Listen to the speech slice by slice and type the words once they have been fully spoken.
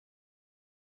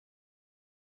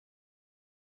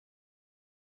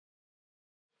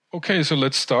Okay, so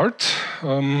let's start.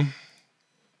 I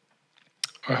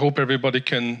hope everybody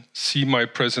can see my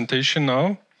presentation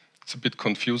now. It's a bit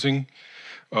confusing.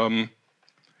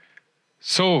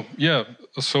 So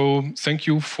thank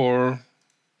you for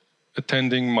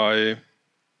attending my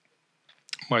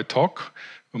talk.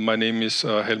 My name is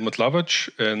Helmut Hlavacs,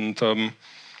 and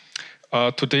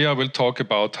today I will talk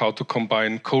about how to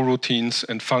combine coroutines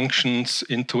and functions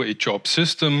into a job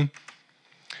system.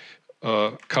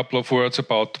 A couple of words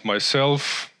about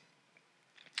myself.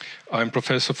 I'm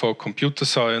professor for computer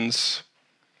science,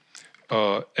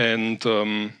 and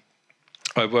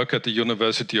I work at the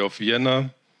University of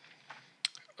Vienna.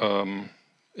 The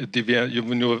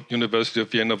University of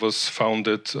Vienna was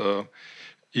founded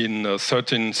in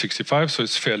 1365, so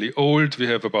it's fairly old. We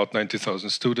have about 90,000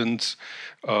 students.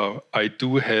 I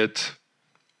do head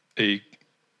a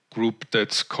group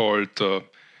that's called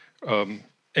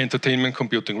Entertainment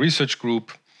Computing Research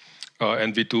Group,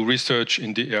 and we do research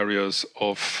in the areas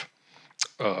of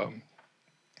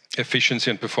efficiency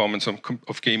and performance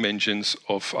of game engines,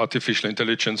 of artificial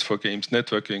intelligence for games,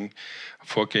 networking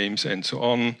for games, and so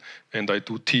on. And I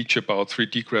do teach about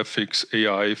 3D graphics,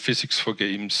 AI, physics for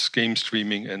games, game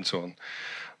streaming, and so on.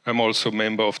 I'm also a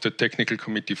member of the Technical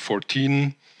Committee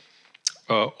 14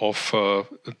 of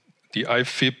the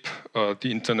IFIP,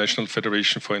 the International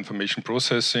Federation for Information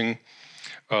Processing,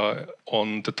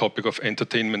 on the topic of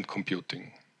entertainment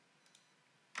computing.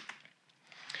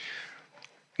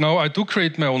 Now, I do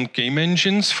create my own game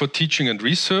engines for teaching and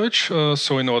research.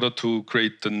 So in order to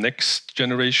create the next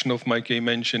generation of my game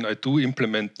engine, I do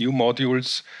implement new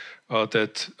modules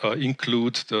that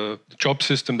include the job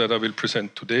system that I will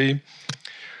present today.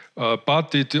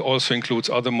 But it also includes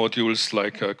other modules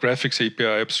like a graphics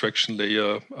API abstraction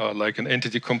layer, like an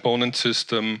entity component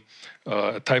system,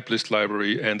 a type list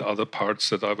library, and other parts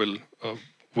that I will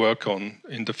work on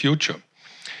in the future.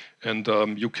 And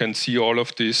you can see all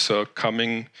of this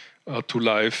coming to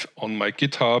life on my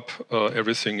GitHub.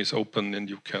 Everything is open and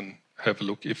you can have a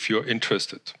look if you're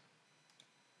interested.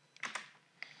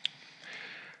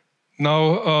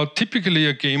 Now, typically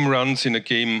a game runs in a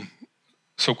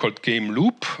so-called game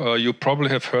loop. You probably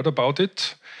have heard about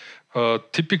it.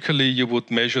 Typically, you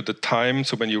would measure the time.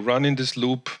 So when you run in this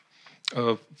loop,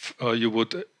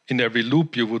 in every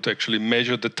loop, you would actually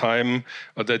measure the time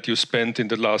that you spent in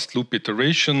the last loop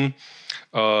iteration.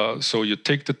 So you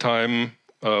take the time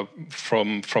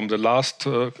from the last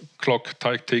clock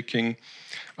taking,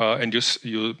 and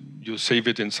you save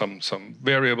it in some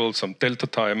variable, some delta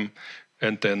time,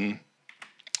 and then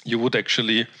you would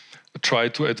actually try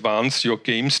to advance your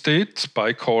game state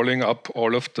by calling up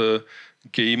all of the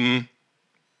game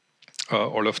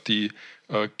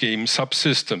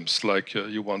subsystems. Like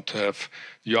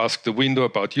you ask the window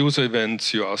about user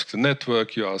events, you ask the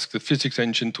network, you ask the physics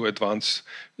engine to advance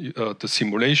the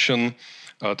simulation,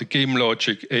 the game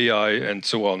logic, AI, and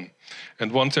so on.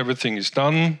 And once everything is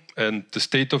done and the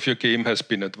state of your game has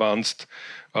been advanced,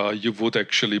 you would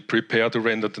actually prepare to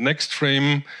render the next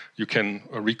frame. You can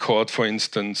record, for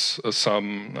instance,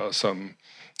 some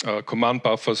command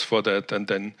buffers for that, and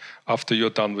then after you're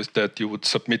done with that, you would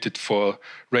submit it for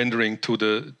rendering to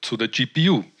the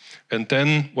GPU. And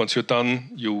then once you're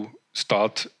done, you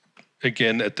start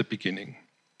again at the beginning.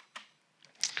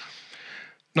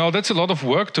 Now, that's a lot of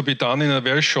work to be done in a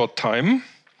very short time.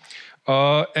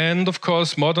 And of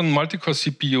course, modern multi-core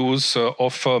CPUs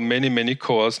offer many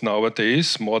cores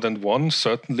nowadays, more than one,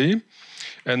 certainly.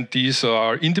 And these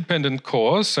are independent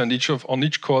cores, and on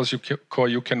each core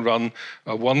you can run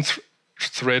one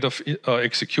thread of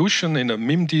execution in a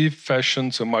MIMD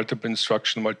fashion, so multiple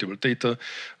instruction, multiple data.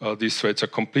 These threads are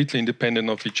completely independent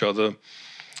of each other.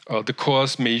 The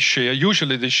cores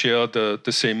usually they share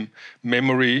the same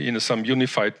memory in some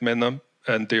unified manner,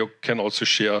 and they can also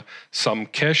share some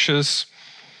caches.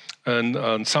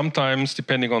 And sometimes,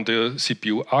 depending on the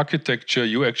CPU architecture,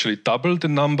 you actually double the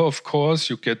number of cores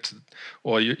you get,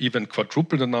 or you even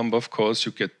quadruple the number of cores,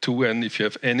 you get 2. And if you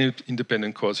have any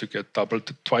independent cores, you get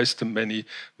twice the many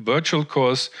virtual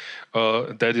cores.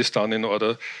 That is done in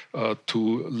order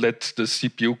to let the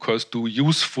CPU cores do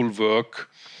useful work,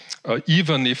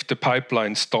 even if the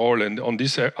pipelines stall. And on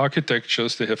these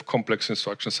architectures, they have complex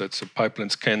instruction sets. So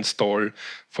pipelines can stall,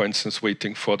 for instance,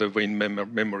 waiting for the main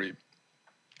memory.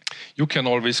 You can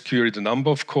always query the number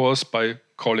of cores by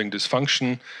calling this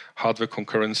function, hardware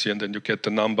concurrency, and then you get the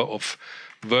number of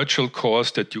virtual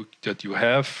cores that you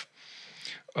have.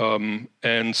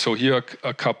 And so here are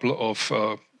a couple of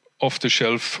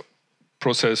off-the-shelf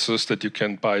processors that you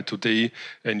can buy today,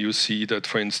 and you see that,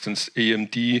 for instance,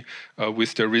 AMD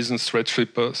with their recent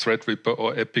Threadripper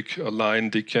or EPIC line,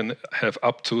 they can have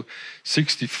up to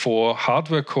 64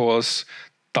 hardware cores,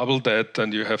 double that,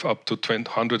 and you have up to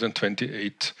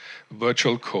 128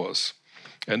 virtual cores.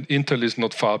 And Intel is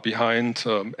not far behind.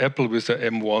 Apple with the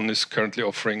M1 is currently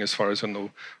offering, as far as I know,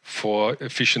 4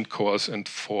 efficient cores and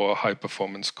 4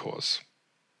 high-performance cores.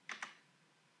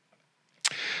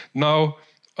 Now,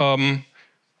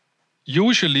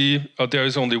 usually there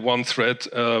is only one thread,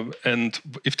 and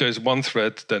if there is one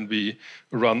thread, then we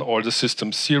run all the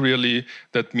systems serially.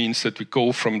 That means that we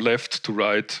go from left to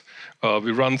right.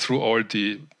 We run through all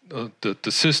the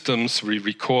systems, we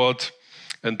record,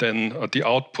 and then the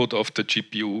output of the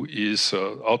GPU is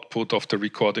output of the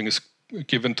recording is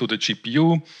given to the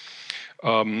GPU.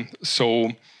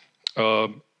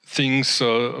 Things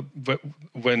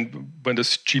when the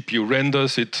GPU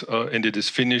renders it and it is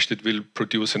finished, it will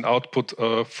produce an output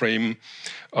frame,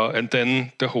 and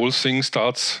then the whole thing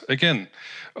starts again.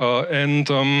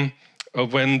 When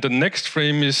the next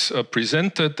frame is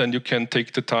presented, then you can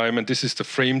take the time, and this is the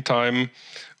frame time,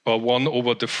 1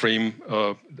 over the frame,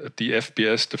 the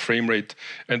FPS, the frame rate,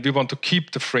 and we want to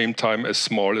keep the frame time as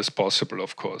small as possible,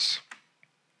 of course.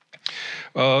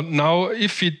 Now,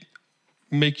 if we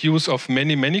make use of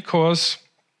many cores,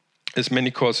 as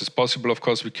many cores as possible, of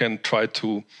course, we can try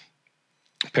to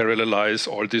parallelize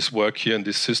all this work here in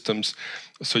these systems,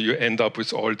 so you end up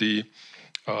with all the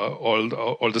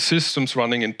systems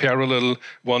running in parallel.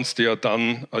 Once they are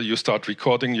done, you start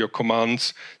recording your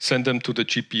commands, send them to the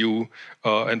GPU,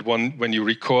 and when you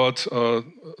record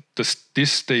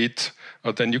this state,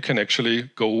 then you can actually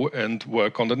go and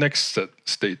work on the next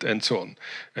state, and so on.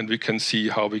 And we can see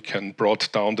how we can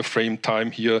brought down the frame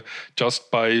time here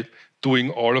just by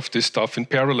doing all of this stuff in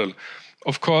parallel.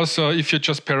 Of course, if you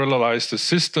just parallelize the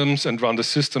systems and run the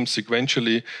systems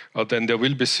sequentially, then there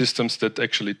will be systems that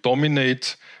actually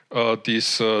dominate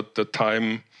the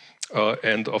time.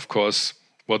 And of course,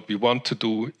 what we want to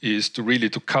do is to really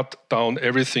cut down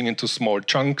everything into small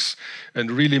chunks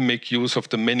and really make use of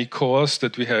the many cores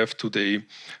that we have today,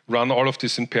 run all of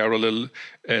this in parallel.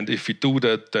 And if we do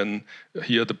that, then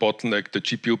here the bottleneck, the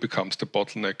GPU becomes the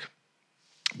bottleneck.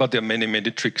 But there are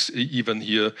many tricks even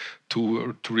here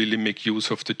to really make use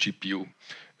of the GPU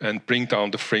and bring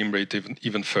down the frame rate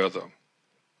even further.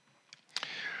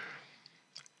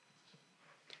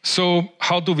 So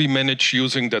how do we manage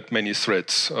using that many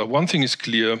threads? One thing is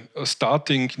clear,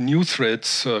 starting new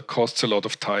threads costs a lot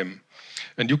of time.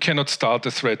 And you cannot start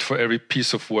a thread for every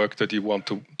piece of work that you want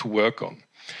to work on.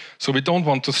 So we don't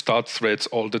want to start threads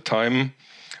all the time.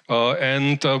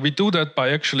 We do that by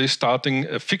actually starting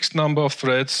a fixed number of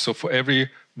threads. So for every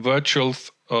virtual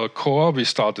core, we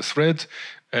start a thread,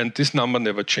 and this number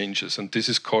never changes. And this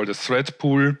is called a thread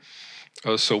pool.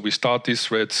 So we start these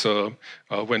threads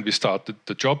when we start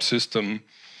the job system,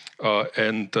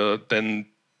 then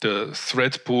the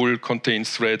thread pool contains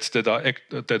threads that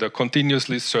are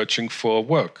continuously searching for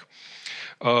work.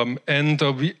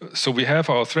 So we have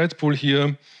our thread pool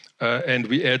here, and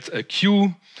we add a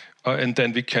queue. And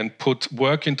then we can put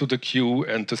work into the queue,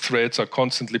 and the threads are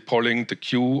constantly polling the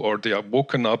queue, or they are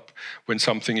woken up when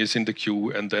something is in the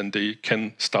queue, and then they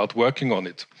can start working on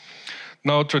it.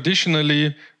 Now,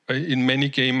 traditionally, in many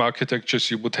game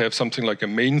architectures, you would have something like a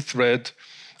main thread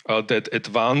that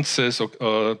advances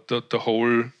the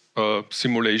whole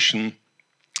simulation,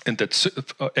 and that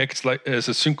acts like as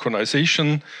a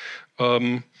synchronization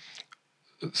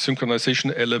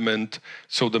element.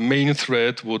 So the main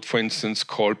thread would, for instance,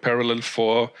 call parallel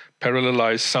for,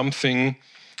 parallelize something,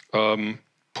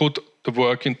 put the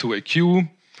work into a queue.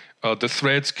 The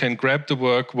threads can grab the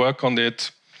work on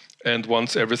it, and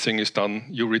once everything is done,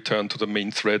 you return to the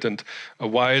main thread. And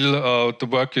while the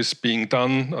work is being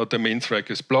done, the main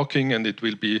thread is blocking, and it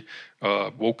will be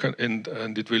woken,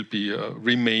 and it will be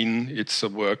remain its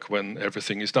work when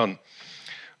everything is done.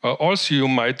 Also, you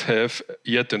might have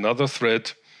yet another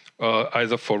thread,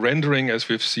 either for rendering, as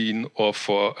we've seen, or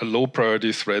for a low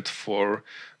priority thread for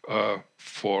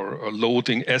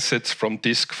loading assets from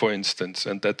disk, for instance,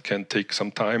 and that can take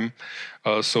some time.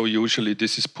 So usually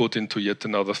this is put into yet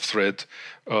another thread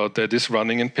that is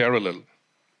running in parallel.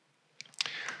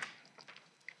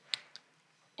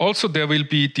 Also, there will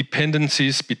be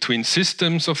dependencies between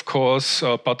systems, of course,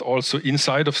 but also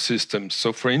inside of systems.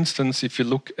 So, for instance, if you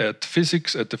look at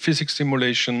physics, at the physics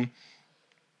simulation,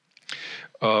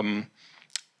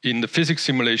 in the physics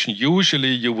simulation, usually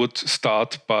you would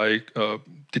start by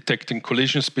detecting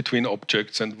collisions between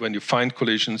objects, and when you find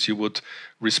collisions, you would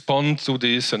respond to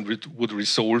this and would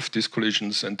resolve these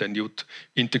collisions, and then you'd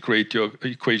integrate your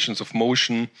equations of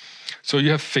motion. So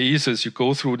you have phases, you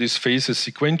go through these phases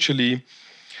sequentially,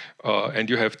 and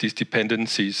you have these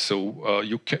dependencies. So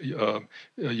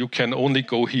you can only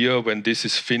go here when this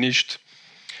is finished.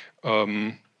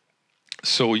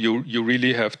 So you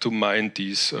really have to mind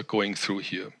these going through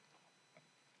here.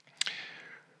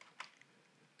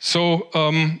 So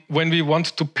when we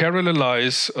want to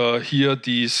parallelize here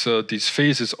these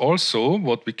phases also,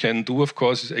 what we can do, of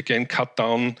course, is again cut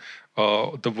down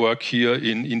the work here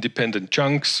in independent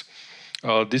chunks.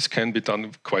 This can be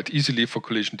done quite easily for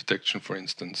collision detection, for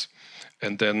instance.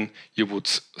 And then you would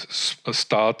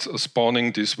start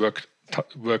spawning these work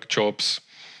jobs.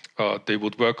 They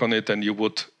would work on it, and you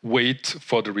would wait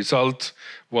for the result.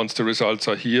 Once the results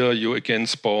are here, you again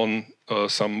spawn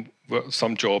some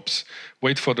jobs,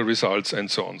 wait for the results,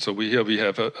 and so on. So here we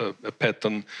have a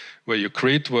pattern where you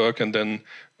create work and then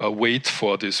wait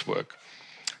for this work.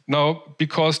 Now,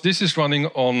 because this is running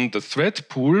on the thread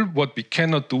pool, what we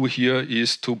cannot do here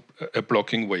is to a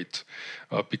blocking wait,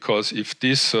 because if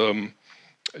the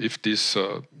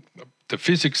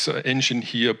physics engine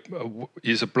here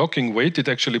is a blocking wait, it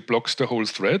actually blocks the whole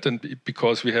thread, and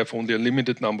because we have only a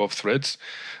limited number of threads,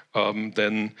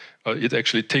 then it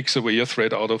actually takes away a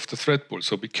thread out of the thread pool,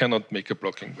 so we cannot make a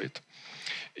blocking wait.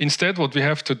 Instead, what we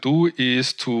have to do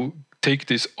is to take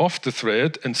this off the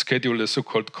thread and schedule a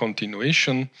so-called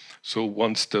continuation. So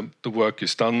once the work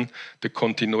is done, the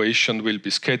continuation will be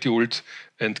scheduled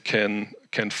and can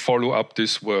follow up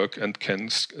this work and can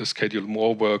schedule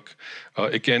more work.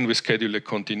 Again, we schedule a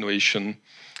continuation.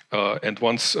 And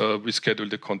once we schedule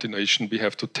the continuation, we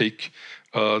have to take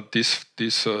this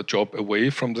job away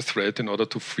from the thread in order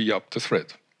to free up the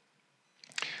thread.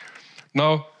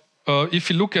 Now, if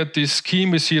you look at this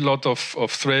scheme, we see a lot of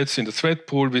threads in the thread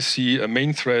pool. We see a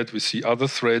main thread, we see other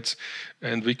threads,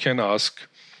 and we can ask,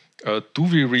 do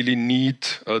we really need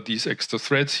these extra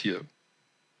threads here?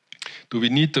 Do we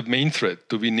need the main thread?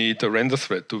 Do we need a render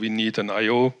thread? Do we need an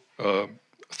I/O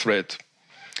thread?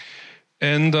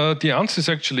 And the answer is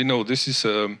actually no. This is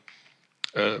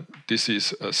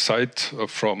a site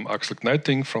from Axel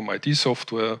Gneiting from ID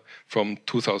Software from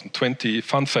 2020.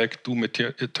 Fun fact, Doom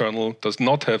Eternal does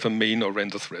not have a main or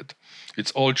render thread.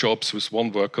 It's all jobs with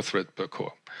one worker thread per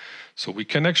core. So we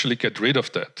can actually get rid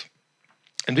of that.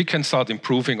 And we can start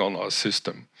improving on our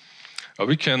system.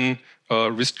 We can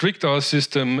restrict our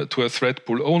system to a thread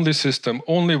pool only system,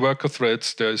 only worker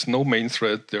threads. There is no main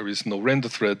thread, there is no render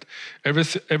thread.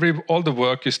 All the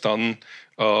work is done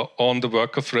on the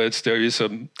worker threads.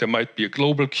 There might be a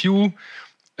global queue,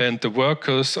 and the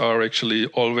workers are actually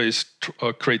always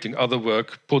creating other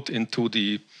work put into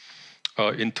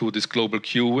this global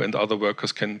queue, and other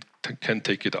workers can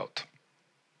take it out.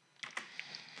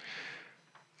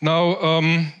 Now,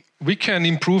 we can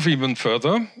improve even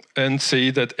further and say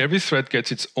that every thread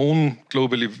gets its own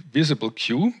globally visible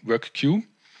queue, work queue,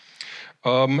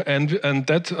 and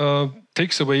that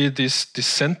takes away this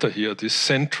center here, this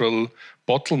central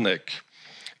bottleneck.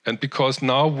 And because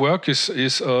now work is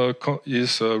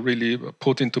really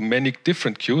put into many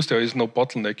different queues, there is no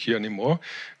bottleneck here anymore,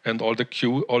 and all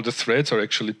the threads are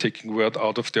actually taking work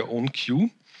out of their own queue.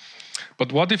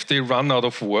 But what if they run out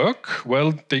of work?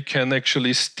 Well, they can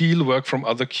actually steal work from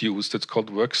other queues. That's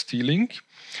called work stealing.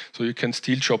 So you can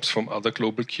steal jobs from other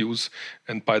global queues,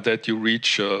 and by that you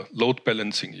reach load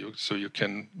balancing. So you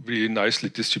can really nicely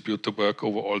distribute the work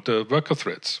over all the worker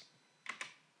threads.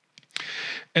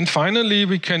 And finally,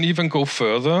 we can even go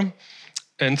further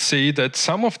and say that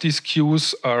some of these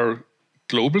queues are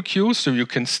global queues, so you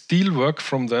can steal work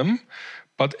from them.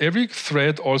 But every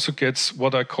thread also gets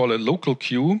what I call a local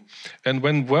queue. And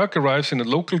when work arrives in a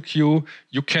local queue,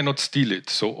 you cannot steal it.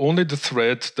 So only the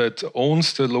thread that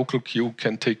owns the local queue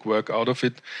can take work out of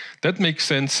it. That makes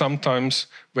sense sometimes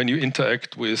when you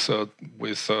interact with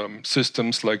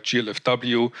systems like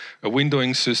GLFW, a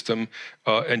windowing system,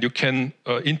 and you can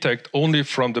interact only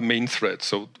from the main thread.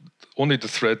 So only the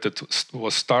thread that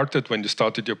was started when you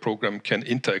started your program can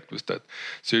interact with that.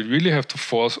 So you really have to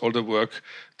force all the work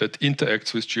that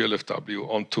interacts with GLFW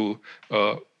onto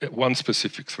one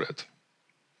specific thread.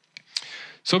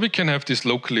 So we can have these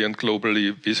locally and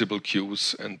globally visible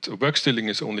queues, and work stealing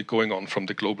is only going on from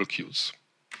the global queues.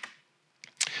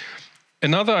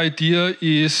 Another idea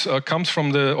comes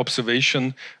from the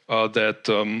observation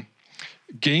that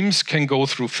games can go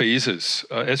through phases.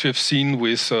 As we have seen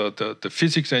with the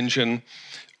physics engine,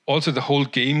 also the whole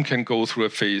game can go through a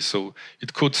phase. So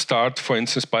it could start, for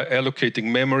instance, by allocating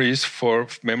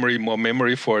more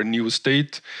memory for a new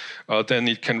state. Then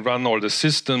it can run all the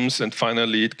systems, and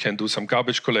finally it can do some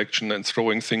garbage collection and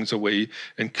throwing things away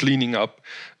and cleaning up.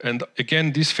 And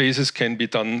again, these phases can be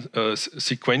done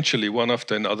sequentially, one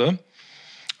after another.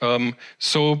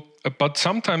 But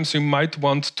sometimes you might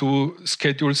want to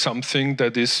schedule something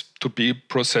that is to be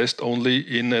processed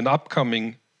only in an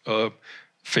upcoming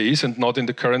phase and not in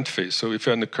the current phase. So if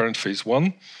you're in the current phase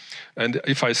 1, and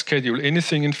if I schedule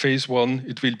anything in phase 1,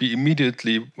 it will be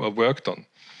immediately worked on.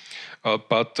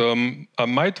 But I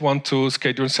might want to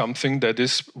schedule something that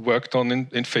is worked on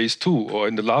in phase 2 or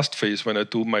in the last phase when I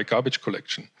do my garbage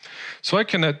collection. So I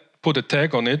can put a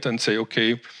tag on it and say,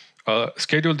 okay,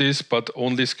 schedule this, but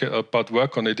but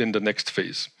work on it in the next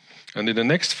phase. And in the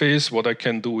next phase, what I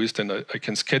can do is then I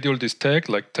can schedule this tag,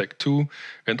 like tag 2,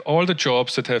 and all the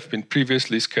jobs that have been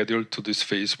previously scheduled to this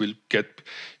phase will get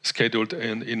scheduled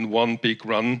in one big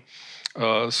run.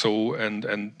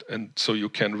 So you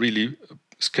can really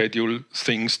schedule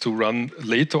things to run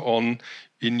later on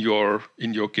in your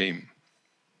game.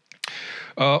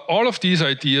 All of these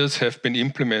ideas have been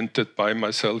implemented by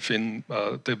myself in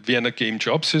the Vienna Game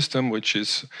Job System, which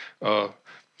is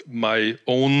my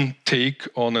own take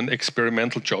on an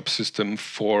experimental job system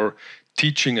for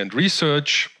teaching and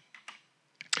research.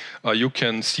 You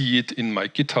can see it in my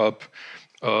GitHub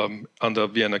under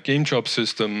Vienna Game Job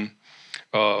System.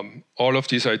 All of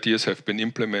these ideas have been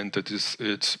implemented.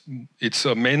 It's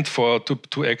meant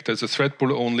to act as a thread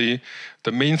pool only.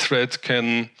 The main thread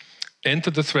can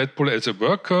enter the thread pool as a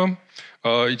worker.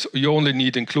 You only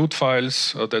need include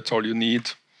files. That's all you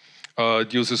need.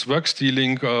 It uses work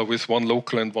stealing with one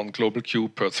local and one global queue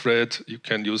per thread. You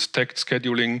can use tagged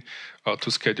scheduling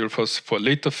to schedule for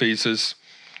later phases.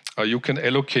 You can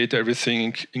allocate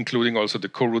everything, including also the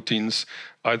coroutines,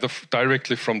 either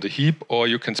directly from the heap, or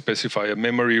you can specify a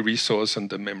memory resource, and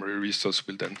the memory resource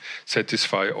will then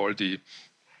satisfy all the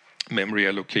memory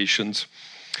allocations.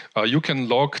 You can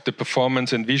log the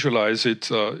performance and visualize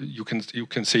it. You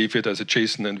can save it as a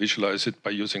JSON and visualize it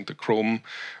by using the Chrome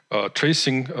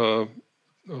tracing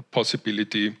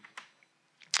possibility.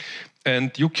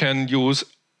 And you can use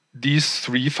these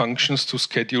 3 functions to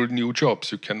schedule new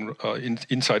jobs. You can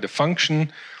inside a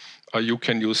function, you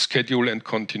can use schedule and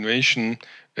continuation,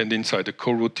 and inside a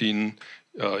coroutine,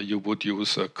 you would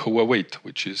use co-await,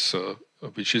 which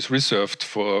is reserved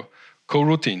for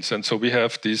coroutines. And so we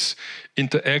have this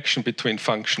interaction between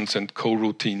functions and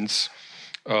coroutines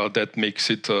that makes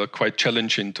it quite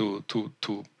challenging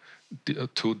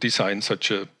to design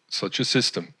such a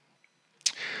system.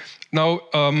 Now,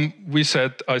 I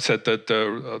said that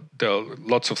there are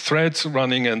lots of threads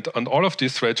running, and all of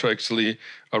these threads are actually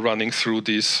running through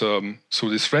this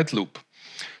thread loop.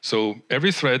 So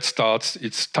every thread starts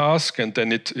its task, and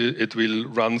then it will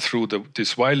run through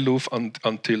this while loop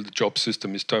until the job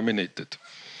system is terminated.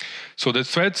 So the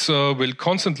threads will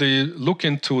constantly look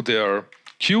into their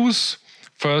queues.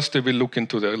 First, they will look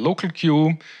into their local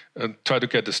queue and try to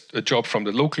get a job from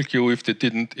the local queue. If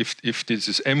this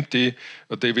is empty,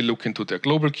 they will look into their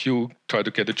global queue, try to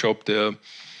get a job there.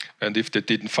 And if they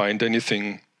didn't find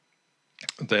anything,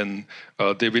 then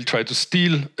they will try to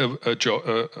steal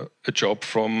a job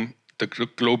from the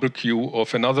global queue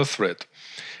of another thread.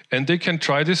 And they can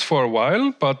try this for a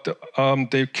while, but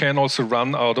they can also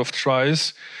run out of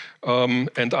tries.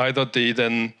 And either they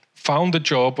then found a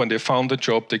job. When they found a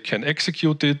job, they can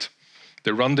execute it.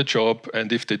 They run the job,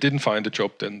 and if they didn't find a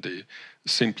job, then they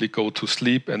simply go to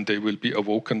sleep, and they will be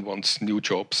awoken once new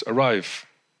jobs arrive.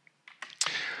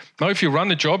 Now, if you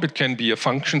run a job, it can be a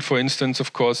function, for instance,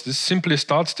 of course. This simply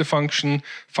starts the function.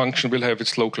 Function will have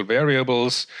its local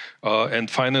variables, and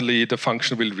finally, the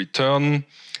function will return.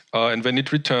 And when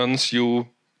it returns, you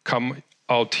come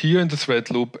out here in the thread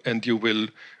loop, and you will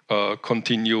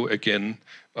continue again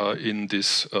in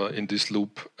this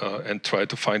loop and try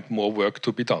to find more work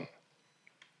to be done.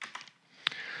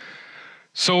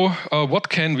 So what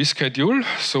can we schedule?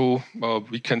 So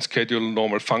we can schedule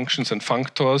normal functions and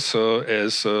functors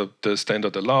as the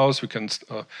standard allows. We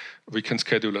can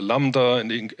schedule a lambda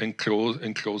and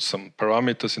enclose some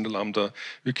parameters in the lambda.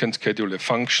 We can schedule a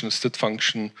function, stat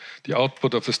function, the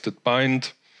output of a stat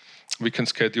bind. We can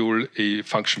schedule a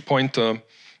function pointer.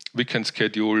 We can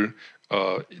schedule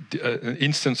an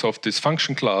instance of this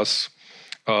function class,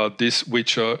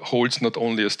 which holds not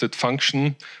only a stat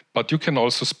function, but you can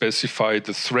also specify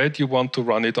the thread you want to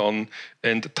run it on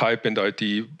and the type and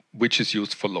ID which is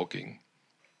used for logging.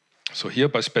 So here,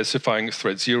 by specifying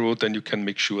thread 0, then you can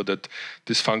make sure that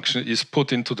this function is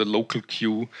put into the local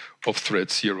queue of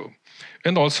thread 0.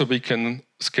 And also we can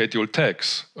schedule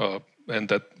tags, and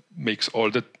that makes all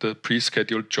the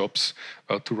pre-scheduled jobs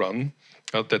to run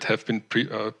that have been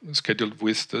scheduled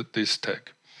with this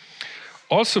tag.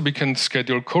 Also, we can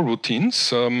schedule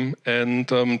coroutines, and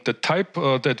the type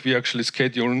that we actually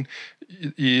schedule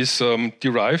is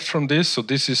derived from this. So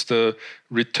this is the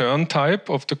return type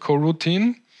of the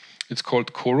coroutine. It's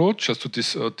called coro, just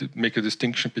to make a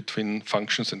distinction between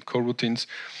functions and coroutines.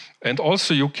 And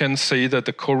also you can say that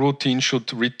the coroutine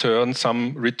should return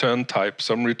some return type,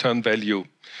 some return value.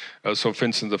 So for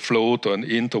instance, a float or an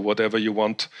int or whatever you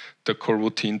want the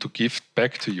coroutine to give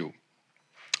back to you.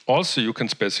 Also, you can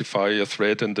specify a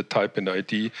thread and the type and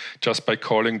ID just by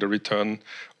calling the return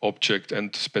object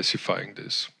and specifying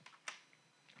this.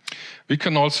 We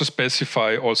can also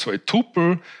specify also a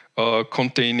tuple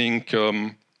containing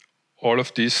all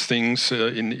of these things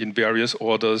in various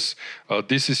orders.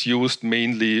 This is used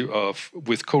mainly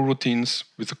with coroutines,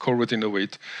 with a coroutine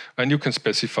await, and you can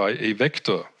specify a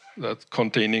vector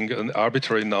containing an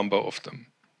arbitrary number of them.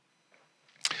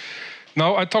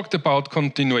 Now, I talked about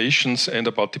continuations and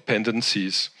about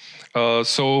dependencies.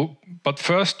 But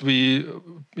first,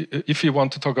 if we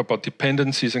want to talk about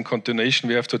dependencies and continuation,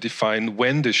 we have to define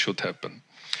when this should happen.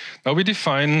 Now, we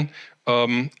define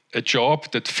a job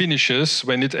that finishes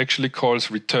when it actually calls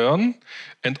return,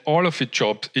 and all of its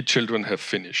children have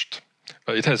finished.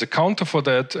 It has a counter for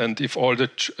that, and if all the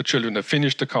children have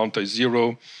finished, the counter is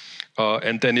 0.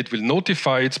 And then it will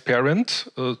notify its parent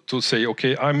to say,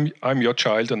 okay, I'm your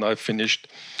child and I've finished.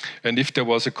 And if there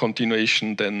was a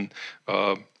continuation, then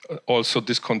also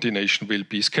this continuation will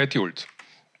be scheduled.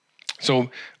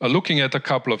 So looking at a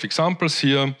couple of examples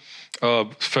here,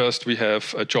 first we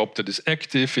have a job that is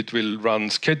active. It will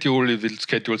run schedule. It will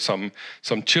schedule some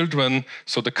children.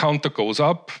 So the counter goes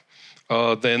up.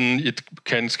 Then it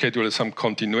can schedule some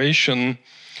continuation.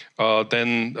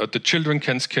 Then the children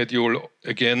can schedule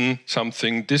again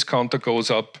something. This counter goes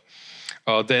up.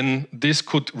 Then this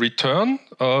could return.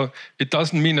 It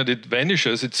doesn't mean that it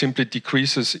vanishes. It simply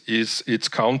decreases its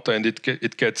counter and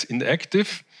it gets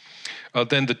inactive.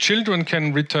 Then the children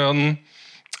can return.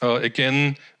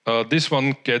 Again, this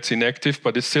one gets inactive,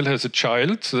 but it still has a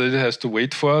child, so it has to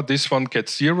wait for. This one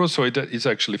gets 0, so it is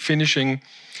actually finishing.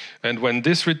 And when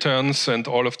this returns and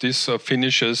all of this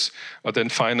finishes, then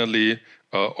finally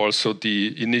also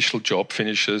the initial job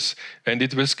finishes, and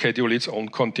it will schedule its own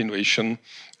continuation,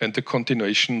 and the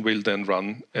continuation will then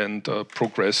run and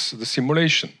progress the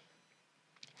simulation.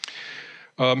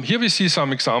 Here we see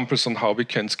some examples on how we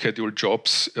can schedule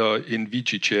jobs in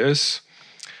VGJS.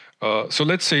 So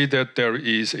let's say that there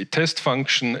is a test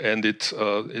function and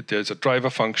there's a driver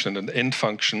function and an end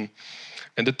function.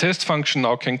 And the test function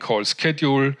now can call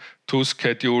schedule to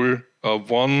schedule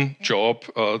one job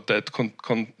that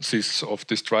consists of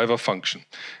this driver function.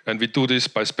 And we do this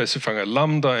by specifying a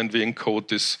lambda, and we encode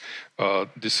this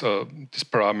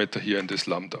parameter here in this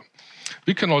lambda.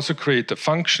 We can also create a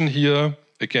function here.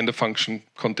 Again, the function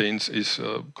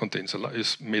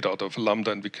is made out of a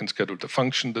lambda, and we can schedule the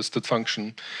function, the stat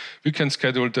function. We can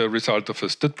schedule the result of a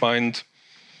stat bind.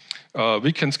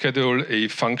 We can schedule a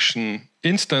function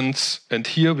instance, and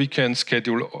here we can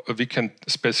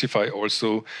specify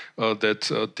also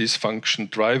that this function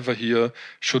driver here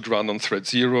should run on thread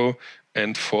 0,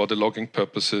 and for the logging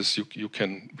purposes, you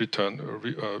can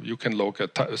log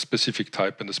a specific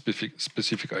type and a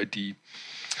specific ID.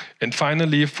 And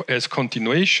finally, as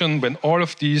continuation, when all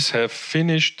of these have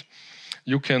finished,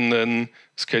 you can then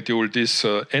schedule this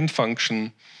end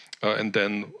function. And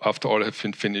then after all have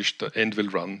been finished, the end will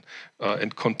run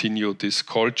and continue this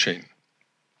call chain.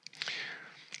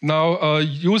 Now,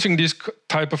 using this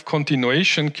type of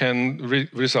continuation can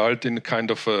result in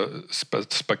kind of a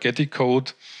spaghetti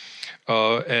code.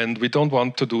 And we don't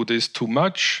want to do this too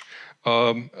much.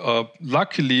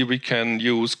 Luckily, we can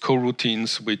use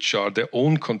coroutines which are their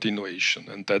own continuation.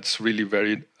 And that's really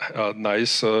very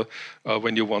nice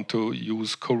when you want to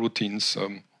use coroutines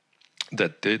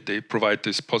that they provide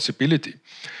this possibility.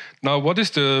 Now, what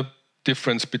is the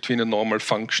difference between a normal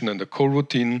function and a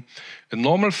coroutine? A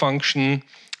normal function,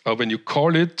 when you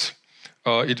call it,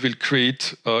 it will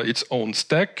create its own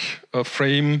stack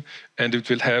frame, and it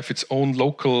will have its own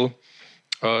local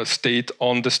state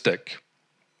on the stack.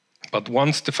 But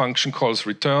once the function calls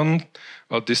return,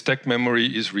 the stack memory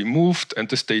is removed and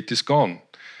the state is gone.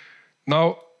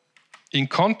 Now, in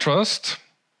contrast,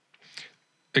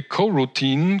 a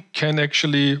coroutine can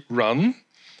actually run,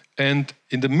 and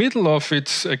in the middle of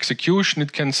its execution,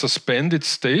 it can suspend its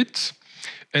state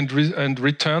and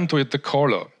return to it the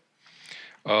caller.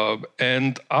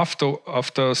 And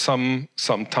after some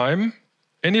time,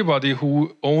 anybody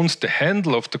who owns the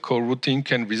handle of the coroutine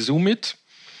can resume it.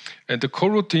 And the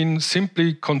coroutine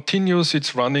simply continues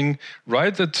its running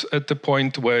right at the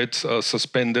point where it's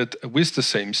suspended with the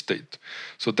same state.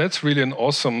 So that's really an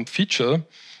awesome feature,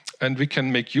 and we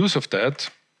can make use of that.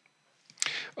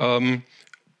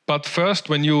 But first,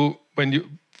 when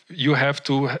you have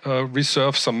to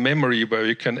reserve some memory where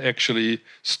you can actually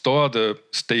store the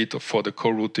state for the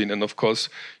coroutine, and of course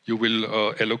you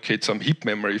will allocate some heap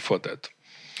memory for that.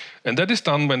 And that is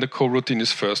done when the coroutine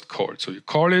is first called. So you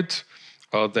call it.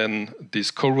 Then this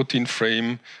coroutine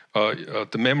frame,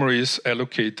 the memory is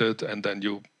allocated, and then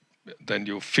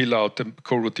you fill out the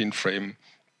coroutine frame,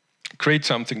 create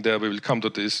something there. We will come to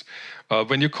this.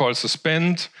 When you call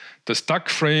suspend, the stack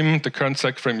frame, the current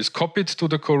stack frame is copied to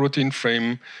the coroutine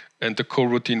frame, and the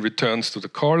coroutine returns to the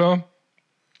caller.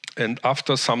 And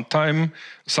after some time,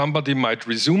 somebody might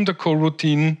resume the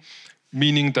coroutine,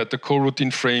 meaning that the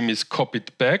coroutine frame is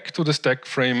copied back to the stack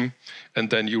frame, and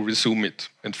then you resume it.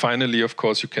 And finally, of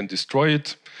course, you can destroy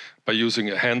it by using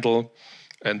a handle,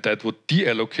 and that would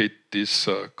deallocate this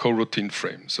coroutine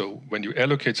frame. So when you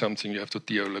allocate something, you have to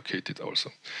deallocate it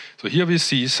also. So here we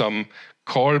see some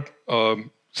call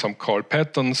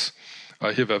patterns.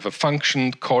 Here we have a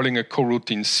function calling a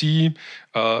coroutine C,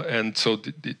 and so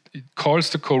it calls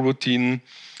the coroutine.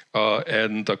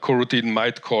 And the coroutine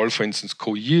might call, for instance,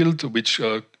 co-yield, which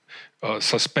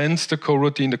suspends the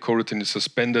coroutine. The coroutine is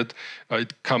suspended.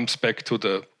 It comes back to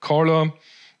the caller.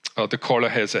 The caller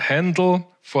has a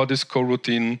handle for this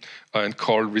coroutine, and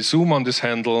call resume on this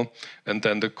handle, and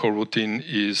then the coroutine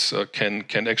is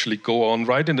can actually go on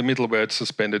right in the middle where it's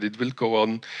suspended. It will go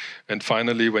on, and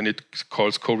finally, when it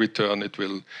calls co-return, it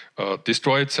will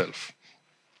destroy itself.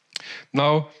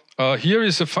 Now,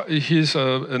 here's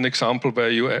an example where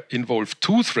you involve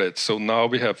two threads. So now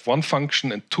we have one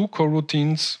function and two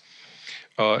coroutines,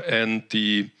 and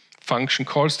the function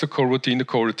calls the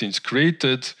coroutine is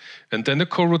created, and then the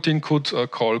coroutine could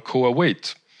call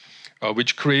co-await,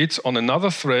 which creates on another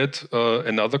thread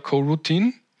another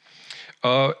coroutine.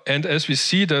 And as we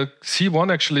see, the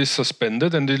C1 actually is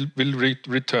suspended, and it will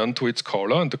return to its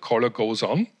caller, and the caller goes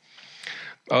on.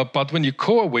 But when you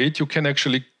co-await, you can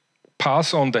actually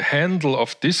pass on the handle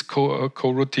of this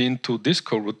coroutine to this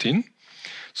coroutine.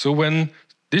 So when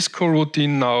this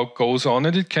coroutine now goes on,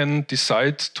 and it can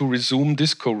decide to resume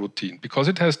this coroutine because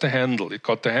it has the handle. It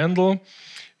got the handle,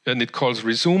 and it calls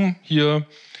resume here,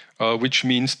 which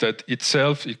means that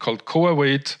itself it called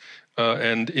co-await,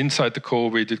 and inside the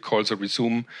co-await it calls a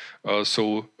resume.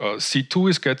 So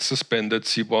C2 gets suspended,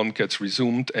 C1 gets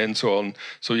resumed, and so on.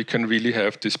 So you can really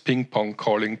have this ping-pong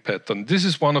calling pattern. This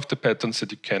is one of the patterns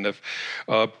that you can have.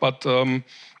 But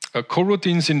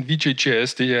coroutines in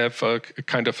VGJS, they have a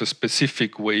kind of a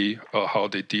specific way how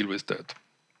they deal with that.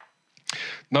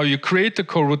 Now you create the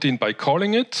coroutine by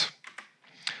calling it,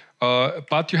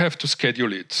 but you have to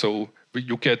schedule it. So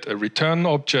you get a return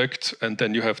object, and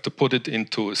then you have to put it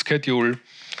into a schedule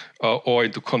or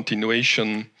into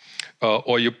continuation,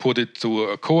 or you put it to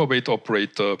a co-await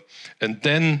operator, and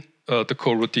then the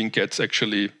coroutine gets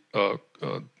actually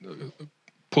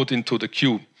put into the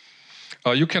queue.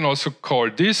 You can also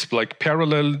call this like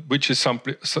parallel, which is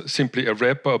simply a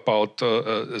wrapper about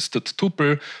a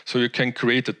tuple. So you can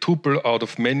create a tuple out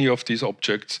of many of these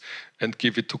objects and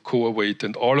give it to co-await,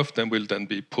 and all of them will then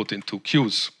be put into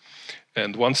queues.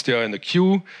 And once they are in a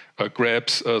queue,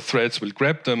 threads will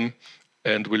grab them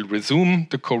and will resume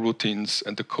the coroutines,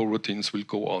 and the coroutines will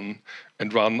go on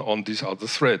and run on these other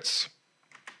threads.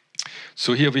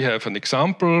 So here we have an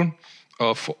example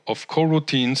of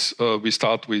coroutines. We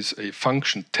start with a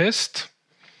function test.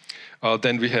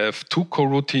 Then we have two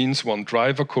coroutines, one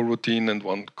driver coroutine and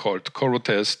one called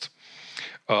corotest.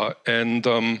 In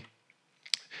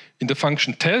the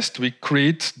function test, we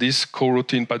create this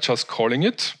coroutine by just calling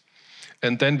it.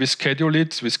 And then we schedule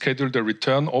it. We schedule the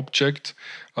return object.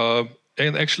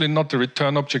 And actually not the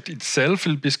return object itself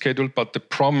will be scheduled, but the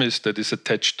promise that is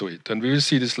attached to it. And we will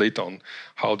see this later on,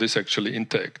 how this actually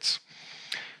interacts.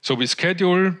 So we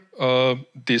schedule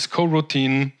this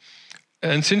coroutine.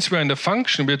 And since we're in the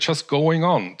function, we're just going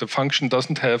on. The function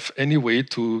doesn't have any way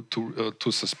to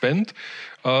suspend.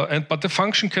 But the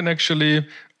function can actually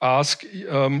ask,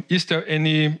 is there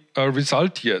any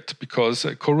result yet? Because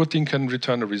a coroutine can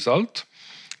return a result.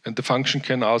 And the function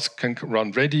can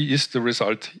run ready, is the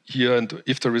result here? And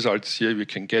if the result is here, we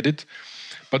can get it.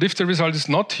 But if the result is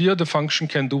not here, the function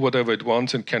can do whatever it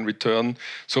wants and can return.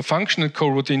 So function and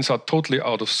coroutines are totally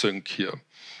out of sync here.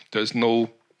 There's no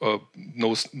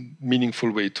meaningful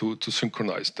way to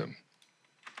synchronize them.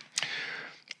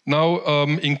 Now,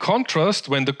 in contrast,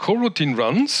 when the coroutine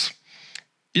runs,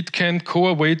 it can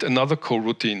co-await another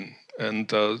coroutine. And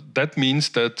that means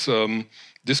that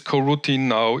this coroutine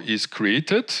now is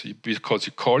created because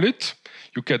you call it,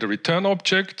 you get a return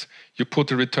object, you put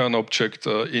the return object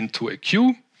into a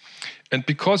queue, and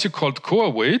because you called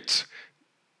co-await,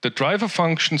 the driver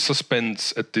function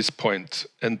suspends at this point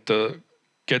and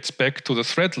gets back to the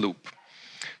thread loop.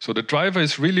 So the driver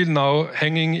is really now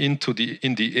hanging in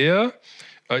the air.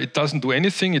 It doesn't do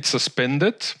anything, it's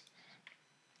suspended.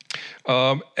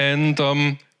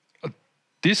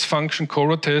 This function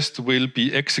corotest will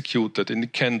be executed, and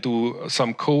it can do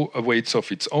some co-awaits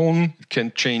of its own. It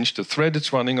can change the thread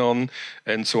it's running on,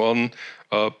 and so on.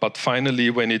 But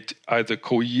finally, when it either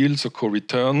co-yields or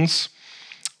co-returns,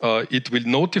 it will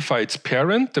notify its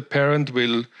parent. The parent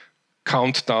will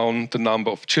count down the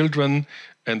number of children,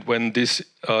 and when this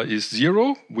is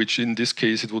 0, which in this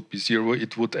case it would be 0,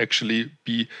 it would actually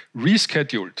be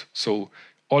rescheduled. So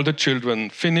all the children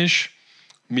finish,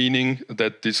 meaning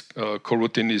that this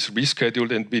coroutine is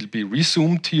rescheduled and will be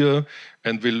resumed here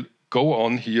and will go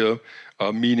on here,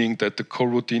 meaning that the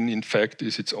coroutine in fact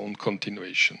is its own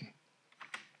continuation.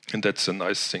 And that's a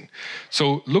nice thing.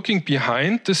 So looking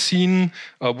behind the scene,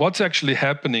 what's actually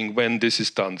happening when this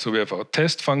is done? So we have our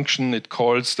test function, it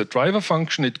calls the driver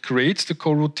function, it creates the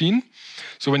coroutine.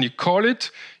 So when you call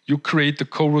it, you create the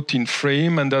coroutine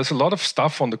frame, and there's a lot of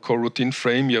stuff on the coroutine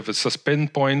frame. You have a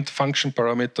suspend point, function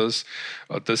parameters,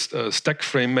 the stack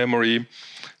frame memory.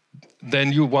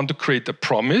 Then you want to create a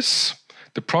promise.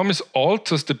 The promise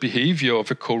alters the behavior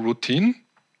of a coroutine,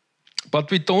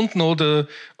 but we don't know the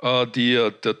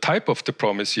type of the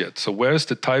promise yet. So where is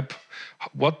the type?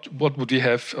 What would we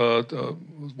have?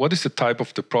 What is the type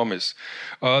of the promise?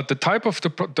 The type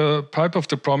of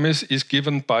the promise is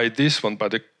given by this one,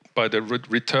 by the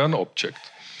return object.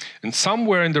 And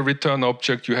somewhere in the return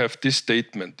object, you have this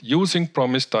statement, using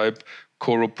promise type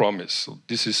coro promise. So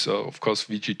this is, of course,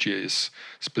 VGJS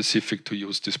specific to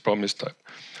use this promise type.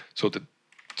 So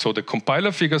the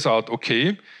compiler figures out,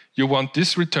 okay, you want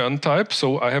this return type,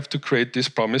 so I have to create this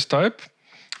promise type,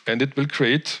 and it will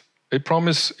create a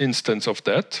promise instance of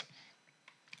that.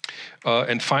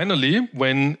 And finally,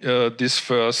 when this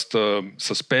first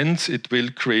suspends, it will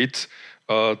create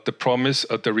the promise,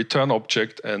 the return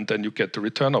object, and then you get the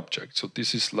return object. So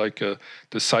this is like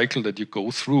the cycle that you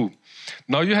go through.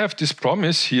 Now you have this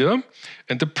promise here,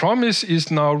 and the promise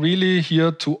is now really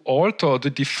here to alter or to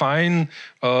define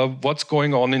what's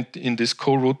going on in this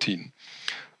coroutine.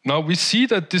 Now we see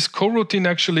that this coroutine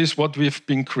actually is what we've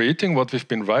been creating, what we've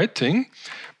been writing,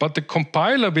 but the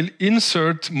compiler will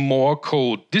insert more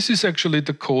code. This is actually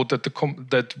the code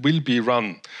that will be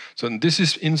run. So this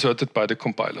is inserted by the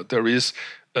compiler. There is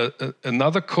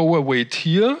another co-await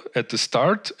here at the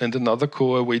start and another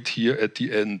co-await here at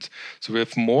the end. So we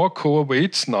have more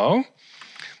co-awaits now,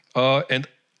 and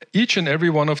each and every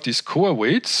one of these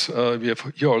co-awaits, we have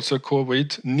here also a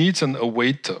co-await, needs an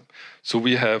awaiter. So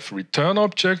we have return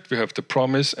object, we have the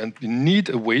promise, and we need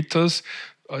awaiters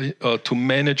to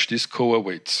manage these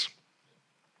co-awaits.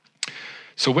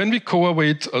 So when we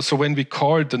co-await, when we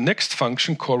call the next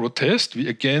function corotest, we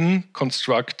again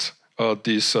construct the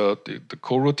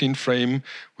coroutine frame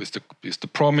with the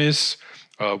promise,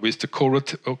 with the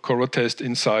corotest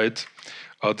inside.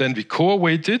 Then we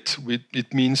co-await it.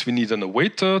 It means we need an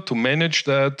awaiter to manage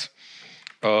that.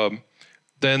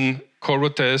 Then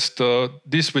corotest,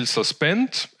 this will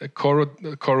suspend. A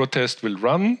corotest will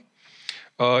run.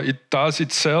 It does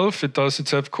itself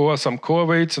some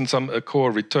co-awaits and some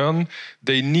co-return.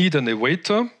 They need an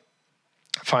awaiter.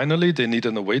 Finally, they need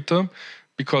an awaiter,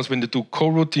 because when they do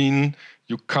coroutine,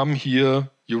 you come here,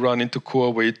 you run into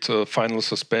co-await, final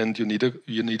suspend, you need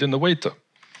an awaiter.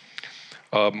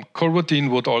 Coroutine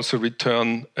would also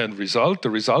return a result, the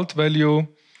result value.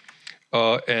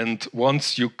 And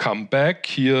once you come back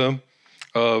here,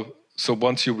 so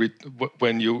once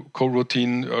when you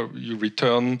coroutine, you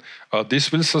return,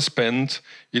 this will suspend.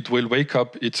 It will wake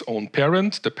up its own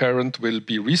parent. The parent will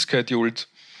be rescheduled,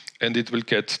 and it will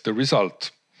get the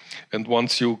result. And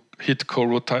once you hit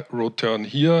return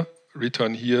here,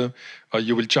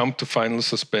 you will jump to final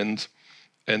suspend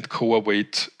and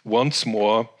co-await once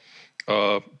more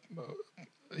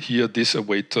here this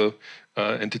awaiter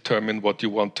and determine what you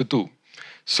want to do.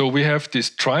 So we have this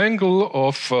triangle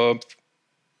of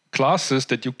classes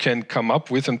that you can come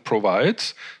up with and provide.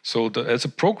 So as a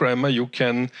programmer, you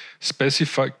can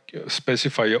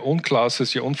specify your own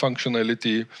classes, your own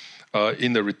functionality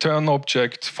in the return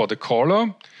object for the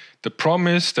caller, the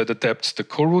promise that adapts the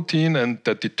coroutine and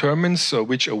that determines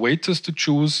which awaiters to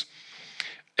choose,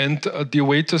 and the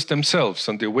awaiters themselves.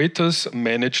 And the awaiters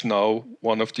manage now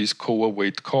one of these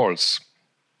co-await calls.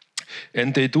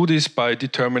 And they do this by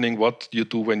determining what you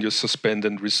do when you suspend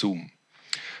and resume.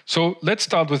 So let's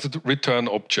start with the return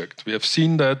object. We have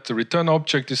seen that the return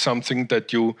object is something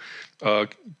that you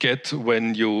get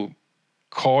when you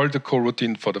call the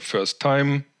coroutine for the first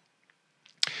time.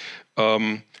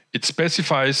 It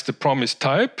specifies the promise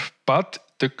type, but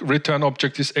the return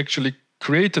object is actually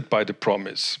created by the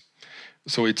promise.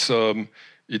 So it's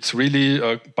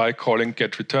really by calling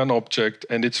getReturnObject,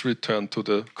 and it's returned to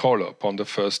the caller upon the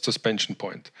first suspension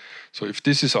point. So if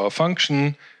this is our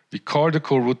function, we call the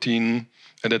coroutine,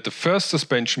 and at the first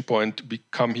suspension point, we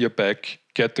come here back,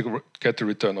 get the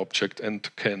return object, and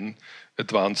can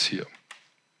advance here.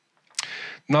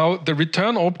 Now, the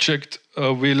return object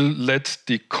will let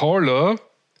the caller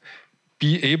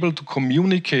be able to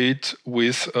communicate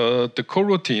with the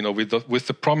coroutine, or with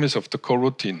the promise of the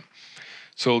coroutine.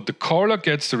 So the caller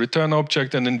gets the return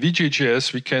object, and in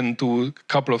VGJS, we can do a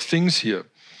couple of things here.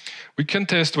 We can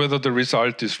test whether the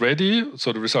result is ready.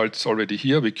 So the result is already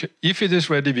here. If it is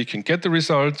ready, we can get the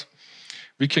result.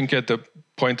 We can get the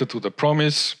pointer to the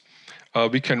promise.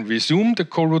 We can resume the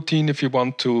coroutine if you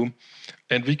want to.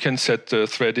 And we can set the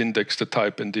thread index, the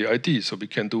type, and the ID. So we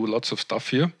can do lots of stuff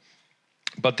here.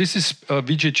 But this is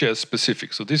VGJS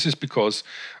specific. So this is because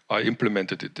I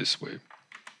implemented it this way.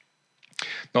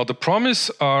 Now the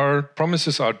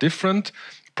promises are different.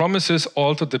 Promises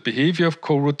alter the behavior of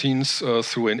coroutines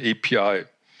through an API.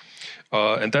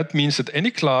 And that means that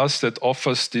any class that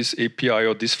offers this API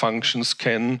or these functions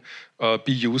can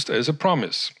be used as a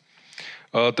promise.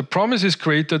 The promise is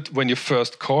created when you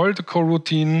first call the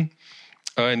coroutine,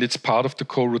 and it's part of the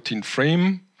coroutine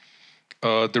frame.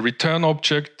 The return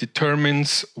object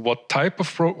determines what type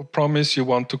of promise you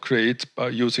want to create by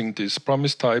using this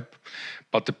promise type,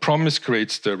 but the promise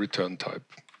creates the return type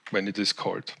when it is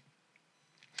called.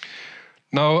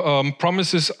 Now,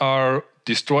 promises are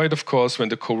destroyed, of course, when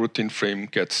the coroutine frame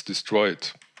gets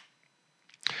destroyed.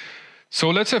 So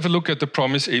let's have a look at the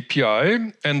promise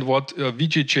API and what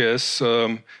VGJS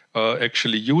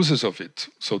actually uses of it.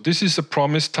 So this is a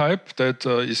promise type that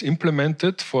is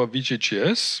implemented for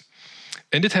VGJS,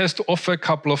 and it has to offer a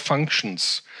couple of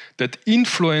functions that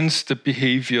influence the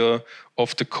behavior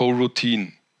of the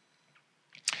coroutine.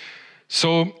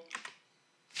 So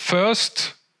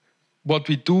first, what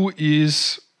we do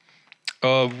is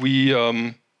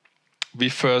we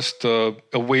first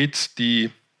await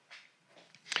the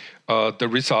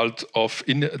result of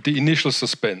the initial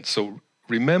suspend. So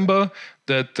remember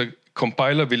that the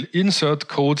compiler will insert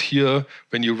code here.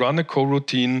 When you run a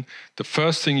coroutine, the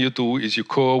first thing you do is you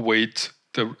co-await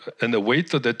an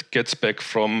awaiter that gets back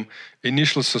from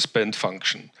initial suspend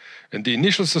function. And the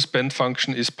initial suspend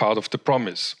function is part of the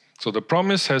promise. So the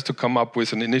promise has to come up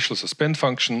with an initial suspend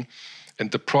function,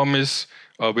 and the promise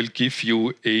will give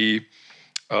you an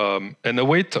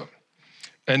awaiter.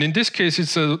 And in this case,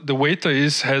 the awaiter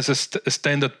has a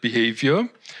standard behavior,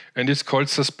 and it's called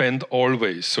suspend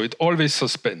always. So it always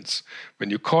suspends. When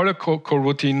you call a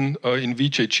coroutine in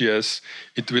VGJS,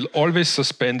 it will always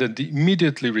suspend and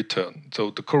immediately return. So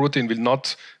the coroutine will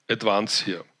not advance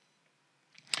here.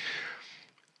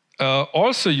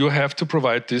 Also, you have to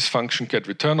provide this function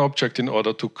getReturnObject in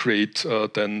order to create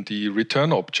then the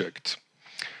return object.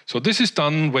 So this is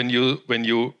done when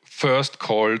you first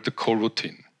call the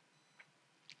coroutine.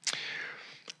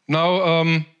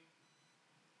 Now,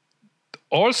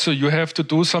 also you have to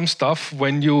do some stuff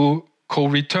when you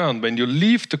co-return. When you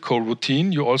leave the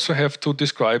coroutine, you also have to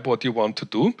describe what you want to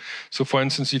do. So for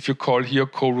instance, if you call here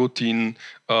coroutine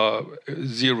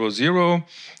 00,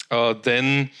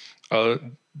 then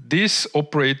this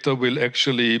operator will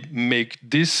actually make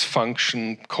this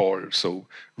function call. So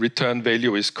return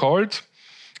value is called,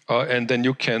 and then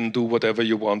you can do whatever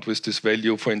you want with this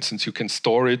value. For instance, you can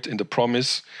store it in the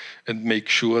promise and make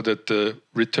sure that the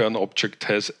return object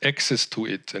has access to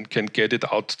it and can get it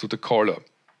out to the caller.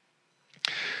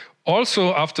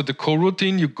 Also, after the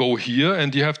coroutine, you go here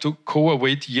and you have to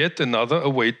co-await yet another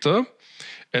awaiter.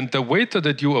 And the awaiter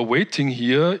that you are awaiting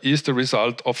here is the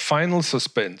result of final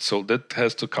suspend. So that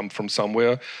has to come from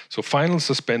somewhere. So final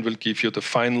suspend will give you the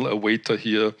final awaiter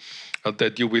here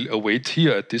that you will await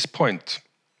here at this point.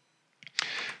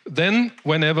 Then,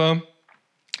 whenever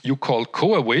you call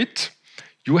co-await,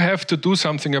 you have to do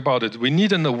something about it. We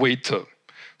need an awaiter.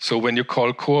 So when you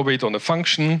call co-await on a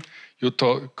function, you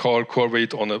call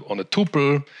co-await on a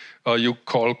tuple, you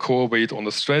call co-await on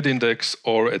a thread index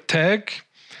or a tag.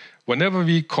 Whenever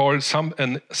we call some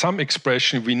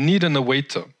expression, we need an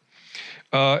awaiter.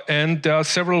 And there are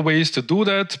several ways to do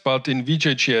that, but in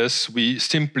VGJS, we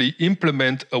simply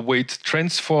implement a weight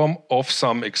transform of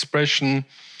some expression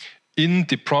in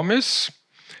the promise.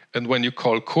 And when you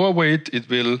call core weight, it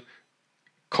will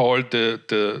call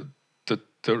the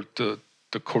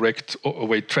correct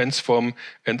weight transform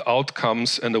and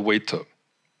outcomes and a waiter.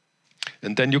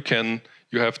 And then you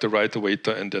have the right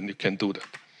waiter, and then you can do that.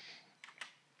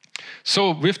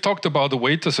 So we've talked about the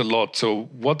waiters a lot. So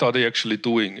what are they actually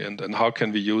doing, and how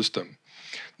can we use them?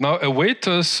 Now,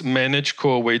 awaiters manage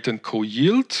core weight and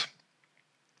co-yield.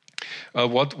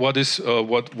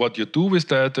 What you do with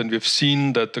that, and we've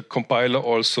seen that the compiler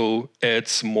also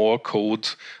adds more code,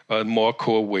 more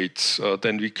core weights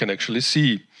than we can actually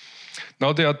see.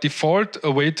 Now, there are default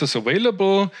awaiters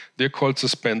available. They're called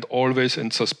suspend always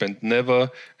and suspend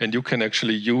never, and you can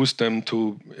actually use them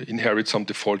to inherit some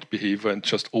default behavior and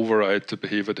just override the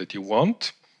behavior that you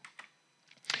want.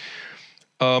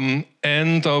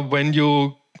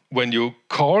 When you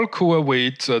call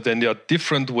co-await, then there are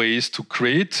different ways to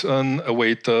create an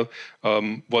awaiter.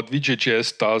 What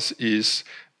VGJS does is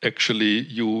actually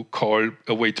you call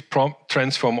await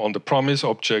transform on the promise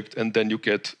object, and then you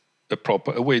get a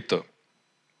proper awaiter.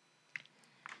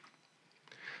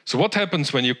 So what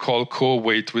happens when you call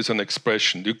co-await with an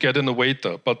expression? You get an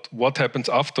awaiter, but what happens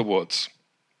afterwards?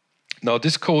 Now,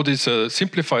 this code is a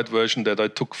simplified version that I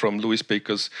took from Louis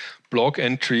Baker's blog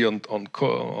entry on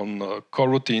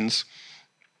coroutines.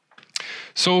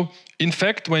 So, in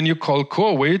fact, when you call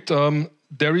co-await,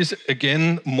 there is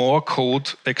again more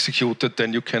code executed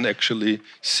than you can actually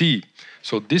see.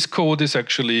 So this code is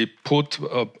actually put,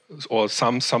 or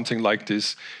something like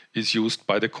this is used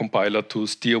by the compiler to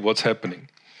steer what's happening.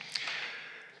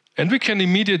 And we can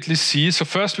immediately see, so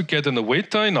first we get an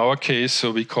awaiter. In our case,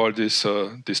 we call this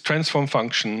transform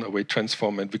function, await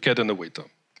transform, and we get an awaiter.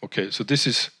 Okay, so this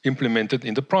is implemented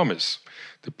in the promise.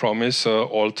 The promise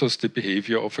alters the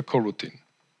behavior of a coroutine.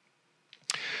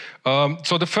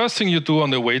 So the first thing you do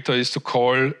on the awaiter is to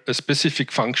call a specific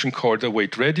function called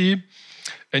await ready.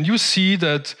 And you see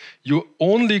that you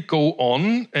only go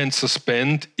on and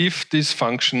suspend if this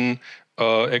function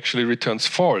actually returns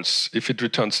false. If it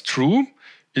returns true,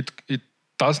 it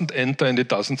doesn't enter and it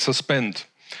doesn't suspend.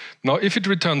 Now, if it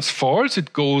returns false,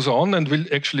 it goes on and will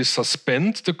actually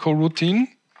suspend the coroutine.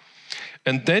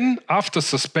 And then after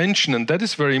suspension, and that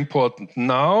is very important,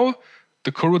 now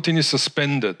the coroutine is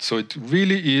suspended, so it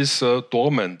really is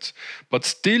dormant. But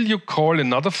still you call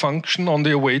another function on the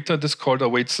awaiter that's called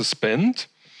await suspend.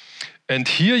 And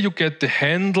here you get the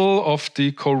handle of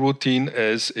the coroutine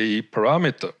as a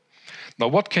parameter. Now,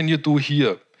 what can you do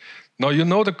here? Now, you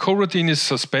know the coroutine is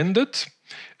suspended,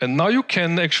 and now you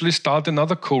can actually start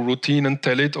another coroutine and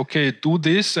tell it, okay, do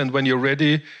this, and when you're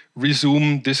ready,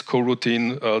 resume this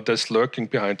coroutine that's lurking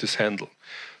behind this handle.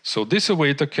 So this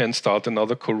awaiter can start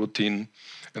another coroutine,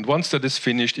 and once that is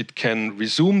finished, it can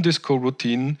resume this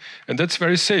coroutine, and that's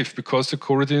very safe because the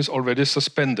coroutine is already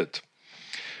suspended.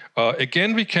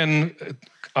 Again, we can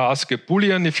ask a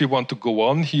Boolean if you want to go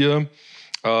on here.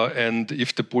 And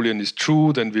if the Boolean is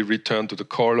true, then we return to the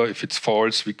caller. If it's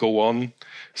false, we go on,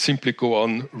 simply go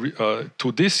on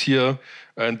to this here.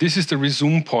 And this is the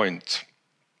resume point,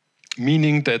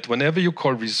 meaning that whenever you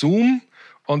call resume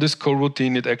on this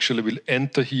coroutine, it actually will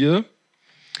enter here,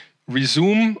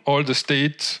 resume all the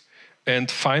states, and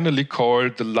finally call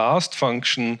the last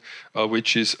function,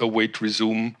 which is await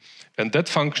resume. And that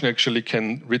function actually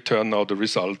can return now the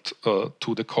result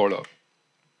to the caller.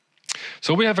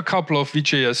 So we have a couple of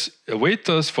VGJS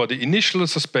awaiters. For the initial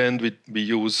suspend, we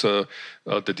use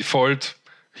the default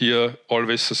here,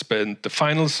 always suspend. The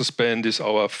final suspend is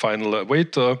our final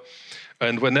awaiter.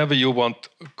 And whenever you want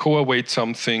co-await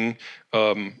something,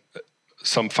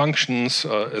 some functions,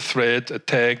 a thread, a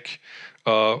tag,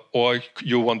 or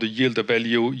you want to yield a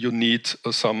value, you need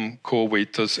some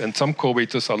co-awaiters. And some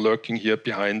co-awaiters are lurking here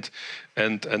behind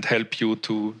and help you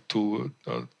to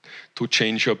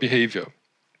change your behavior.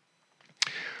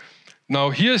 Now,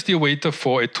 here's the awaiter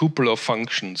for a tuple of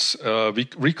functions. We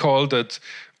recall that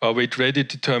await ready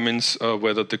determines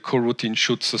whether the coroutine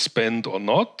should suspend or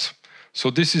not.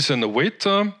 So this is an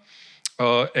awaiter,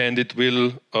 and it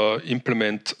will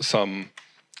implement some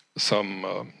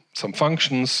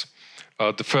functions.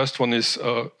 The first one is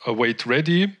await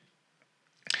ready,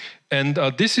 and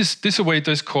this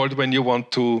awaiter is called when you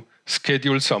want to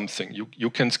schedule something. You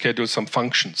can schedule some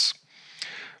functions.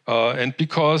 And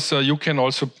because you can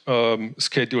also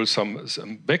schedule some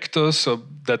vectors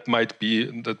that might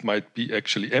be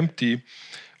actually empty,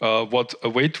 what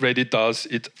await ready does,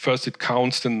 first it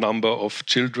counts the number of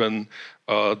children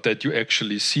that you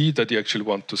actually see, that you actually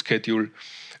want to schedule.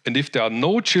 And if there are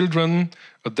no children,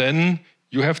 then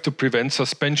you have to prevent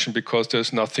suspension because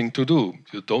there's nothing to do.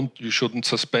 You shouldn't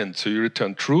suspend. So you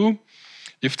return true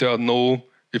if the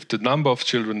number of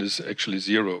children is actually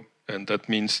 0, and that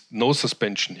means no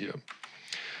suspension here.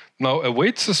 Now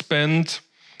await suspend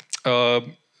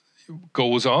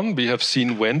goes on. We have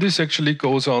seen when this actually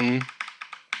goes on.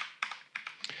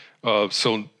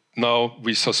 So now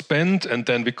we suspend, and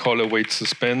then we call await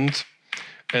suspend.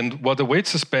 And what await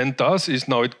suspend does is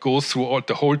now it goes through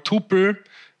the whole tuple,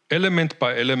 element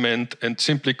by element, and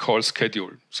simply calls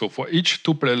schedule. So for each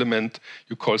tuple element,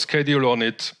 you call schedule on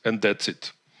it, and that's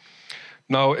it.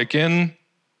 Now again,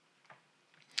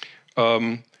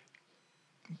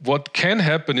 what can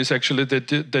happen is actually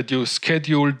that you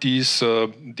schedule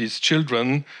these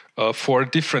children for a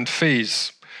different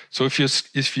phase. So if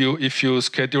you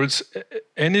schedule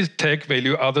any tag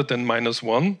value other than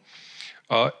 -1,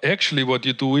 actually what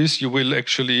you do is you will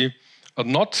actually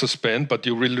not suspend, but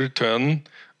you will return,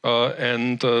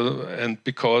 and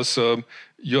because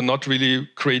you're not really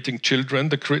creating children,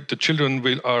 the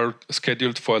children are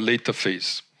scheduled for a later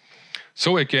phase.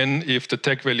 So again, if the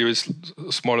tag value is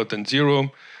smaller than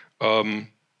 0,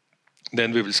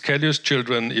 then we will schedule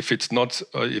children. If it's not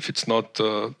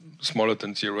smaller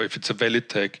than 0, if it's a valid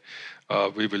tag,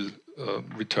 we will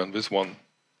return with 1,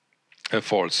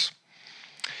 false.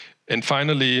 And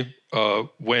finally,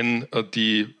 when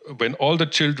all the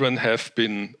children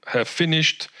have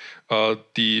finished,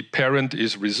 the parent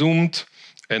is resumed,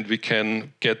 and we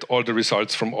can get all the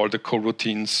results from all the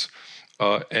coroutines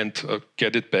and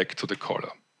get it back to the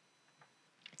caller.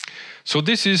 So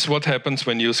this is what happens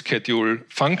when you schedule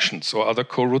functions or other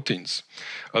coroutines.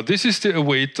 This is the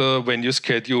await when you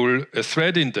schedule a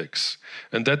thread index.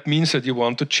 And that means that you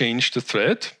want to change the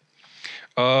thread.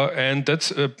 And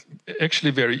that's actually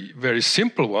a very, very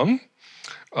simple one.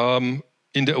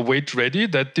 In the await ready,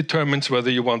 that determines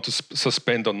whether you want to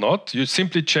suspend or not. You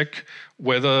simply check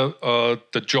whether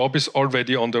the job is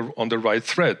already on the right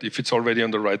thread. If it's already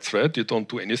on the right thread, you don't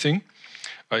do anything.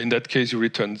 In that case, you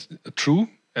return true,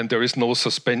 and there is no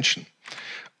suspension.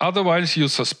 Otherwise, you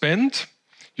suspend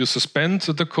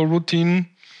the coroutine,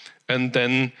 and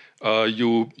then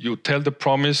you tell the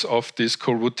promise of this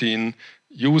coroutine,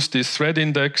 use this thread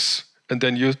index, and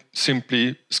then you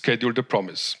simply schedule the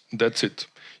promise. That's it.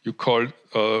 You call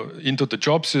into the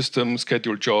job system,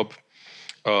 schedule job,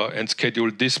 and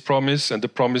schedule this promise, and the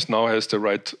promise now has the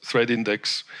right thread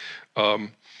index.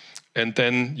 And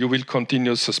then you will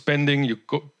continue suspending. You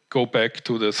go back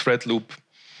to the thread loop,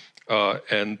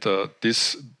 and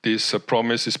this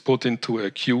promise is put into a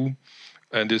queue,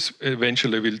 and is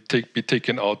eventually will be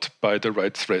taken out by the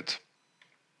right thread.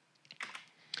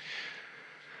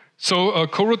 So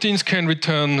coroutines can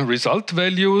return result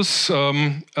values.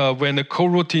 When a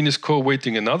coroutine is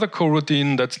co-awaiting another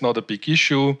coroutine, that's not a big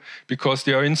issue because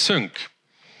they are in sync.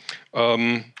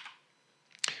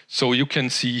 So you can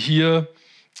see here,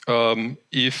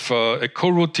 if a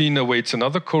coroutine awaits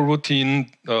another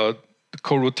coroutine,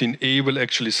 coroutine A will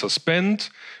actually suspend,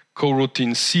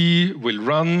 coroutine C will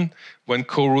run. When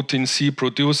coroutine C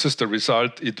produces the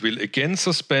result, it will again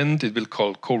suspend, it will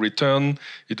call co-return,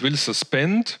 it will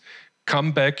suspend,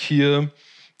 come back here,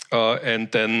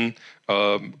 and then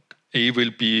A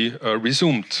will be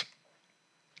resumed.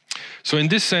 So in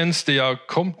this sense, they are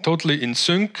totally in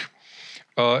sync,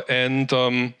 and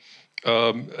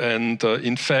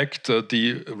in fact,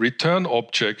 the return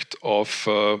object of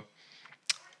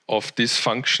this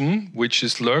function, which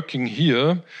is lurking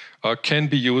here, can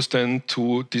be used then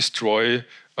to destroy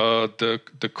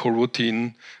the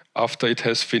coroutine after it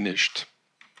has finished.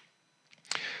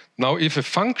 Now, if a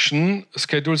function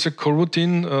schedules a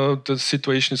coroutine, the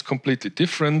situation is completely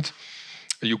different.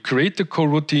 You create the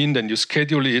coroutine, then you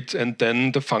schedule it, and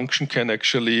then the function can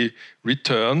actually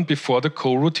return before the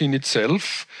coroutine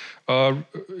itself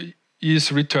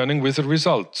is returning with a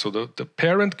result. So the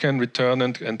parent can return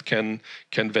and can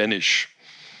vanish.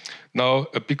 Now,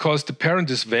 because the parent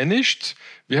is vanished,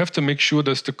 we have to make sure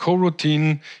that the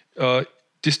coroutine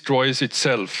destroys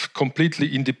itself,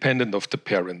 completely independent of the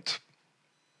parent.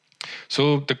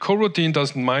 So the coroutine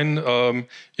doesn't mind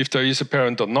if there is a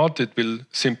parent or not, it will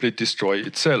simply destroy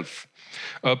itself.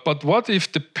 But what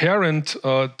if the parent,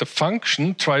 the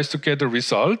function, tries to get a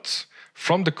result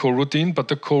from the coroutine, but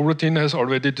the coroutine has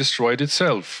already destroyed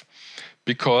itself,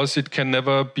 because it can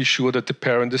never be sure that the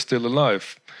parent is still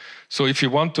alive. So if you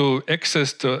want to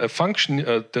access a function,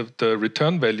 the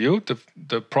return value,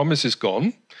 the promise is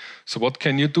gone. So what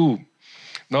can you do?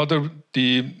 Now the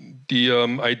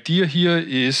idea here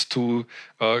is to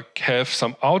have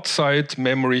some outside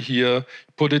memory here,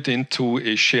 put it into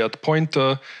a shared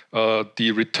pointer,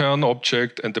 the return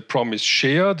object and the promise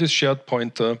share this shared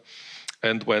pointer,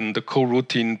 And when the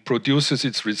coroutine produces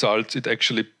its results, it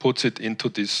actually puts it into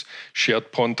this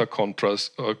shared pointer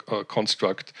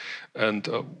construct. And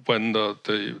when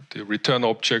the return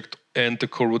object and the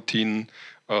coroutine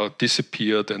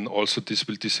disappear, then also this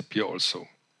will disappear also.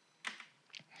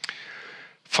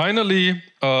 Finally,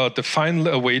 the final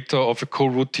awaiter of a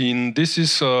coroutine. This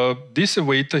is this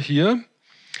awaiter here.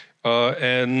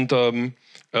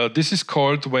 This is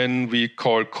called when we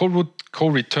call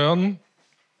co-return,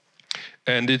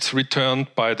 and it's returned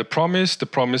by the promise. The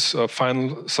promise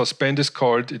final suspend is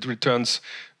called. It returns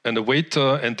an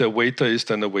awaiter, and the awaiter is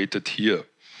then awaited here.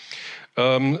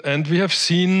 And we have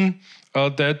seen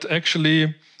that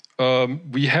actually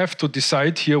we have to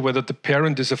decide here whether the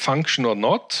parent is a function or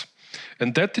not.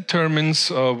 And that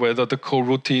determines whether the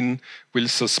coroutine will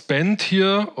suspend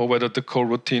here or whether the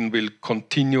coroutine will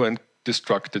continue and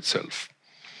destruct itself.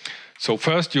 So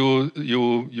first you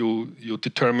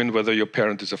determine whether your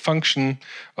parent is a function.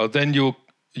 Then you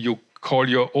call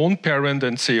your own parent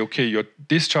and say, okay,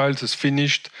 this child is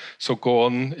finished, so go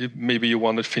on. Maybe you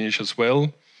want to finish as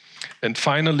well. And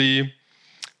finally,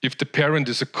 if the parent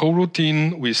is a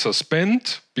coroutine, we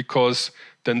suspend, because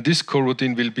then this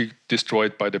coroutine will be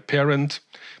destroyed by the parent.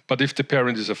 But if the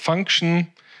parent is a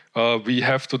function, we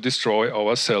have to destroy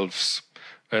ourselves.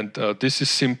 And this is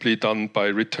simply done by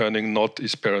returning not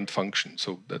is parent function.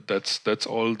 So that's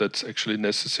all that's actually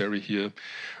necessary here.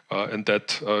 And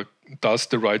that does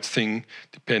the right thing,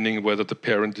 depending whether the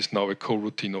parent is now a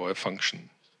coroutine or a function.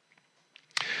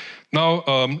 Now,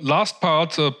 last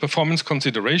part, performance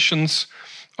considerations.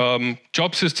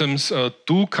 Job systems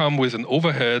do come with an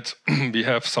overhead. We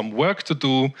have some work to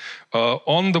do.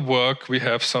 On the work, we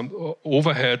have some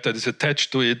overhead that is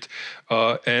attached to it.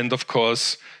 And of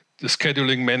course, the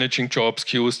scheduling, managing jobs,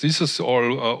 queues, this is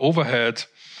all overhead.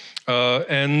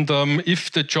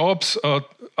 If the jobs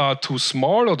are too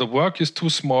small or the work is too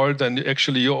small, then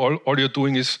actually all you're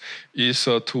doing is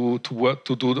to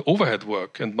do the overhead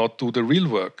work and not do the real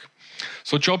work.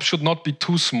 So jobs should not be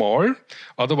too small,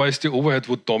 otherwise the overhead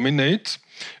would dominate.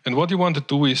 And what you want to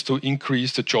do is to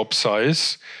increase the job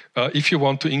size if you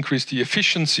want to increase the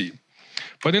efficiency.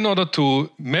 But in order to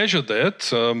measure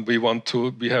that,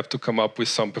 we have to come up with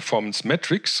some performance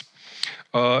metrics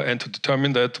and to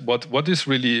determine that what is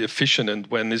really efficient and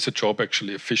when is a job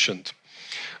actually efficient.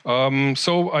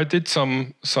 So I did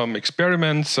some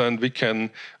experiments, and we can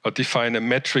define a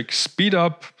metric speed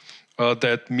up.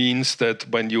 That means that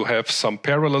when you have some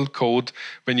parallel code,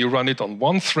 when you run it on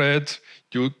one thread,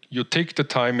 you take the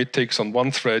time it takes on one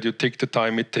thread, you take the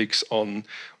time it takes on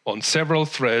several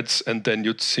threads, and then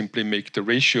you simply make the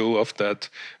ratio of that,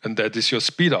 and that is your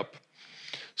speed up.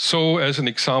 So as an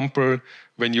example,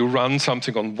 when you run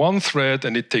something on one thread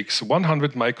and it takes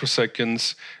 100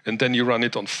 microseconds, and then you run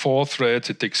it on 4 threads,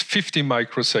 it takes 50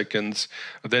 microseconds,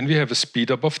 then we have a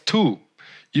speed up of 2.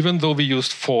 Even though we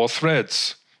used 4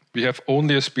 threads, we have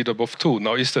only a speed up of 2.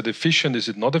 Now, is that efficient? Is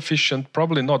it not efficient?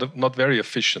 Probably not very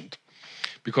efficient,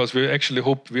 because we actually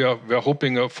we are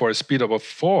hoping for a speed up of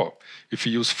 4. If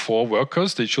you use 4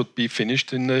 workers, they should be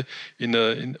finished in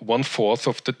 1/4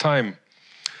 of the time.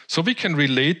 So we can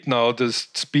relate now this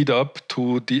speed up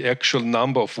to the actual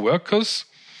number of workers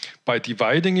by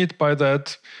dividing it by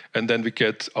that, and then we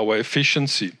get our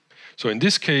efficiency. So in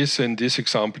this case, in this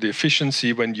example, the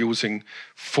efficiency when using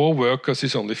 4 workers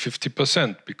is only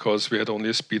 50%, because we had only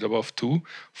a speed up of 2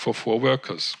 for 4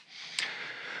 workers.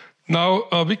 Now,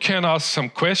 we can ask some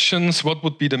questions. What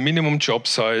would be the minimum job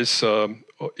size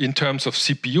in terms of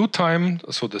CPU time,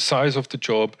 so the size of the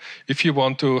job, if you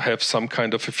want to have some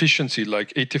kind of efficiency,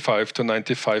 like 85 to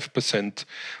 95%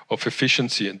 of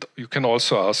efficiency? And you can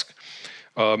also ask,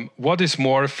 what is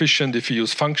more efficient if you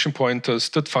use function pointers,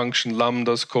 stat function,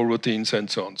 lambdas, coroutines, and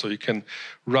so on? So you can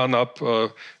run up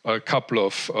a couple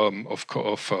of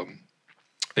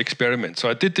experiments. So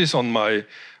I did this on my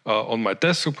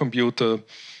desktop computer.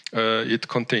 It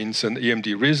contains an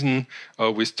AMD Ryzen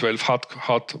with 12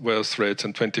 hardware threads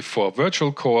and 24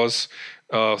 virtual cores,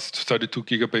 32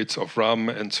 gigabytes of RAM,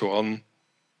 and so on.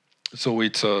 So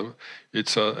it's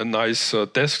a nice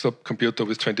desktop computer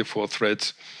with 24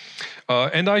 threads.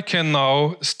 And I can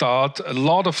now start a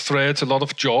lot of threads, a lot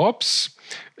of jobs.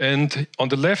 And on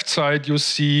the left side, you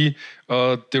see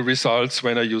the results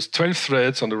when I use 12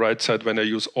 threads. On the right side, when I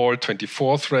use all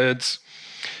 24 threads.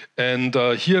 And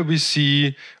here we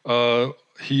see,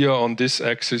 here on this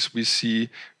axis, we see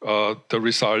the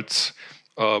results.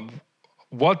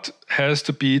 What has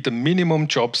to be the minimum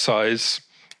job size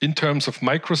in terms of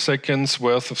microseconds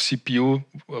worth of CPU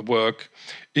work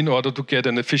in order to get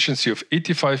an efficiency of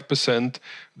 85%.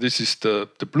 This is the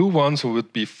blue one, so it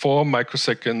would be 4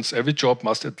 microseconds. Every job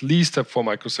must at least have 4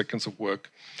 microseconds of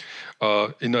work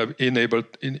in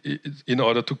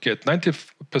order to get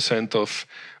 90% of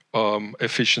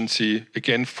efficiency,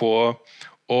 again 4,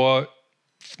 or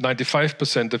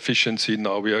 95% efficiency.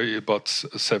 Now we are about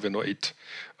 7 or 8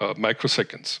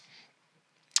 microseconds.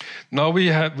 Now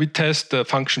we test the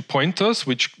function pointers,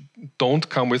 which don't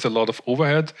come with a lot of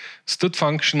overhead, std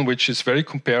function, which is very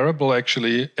comparable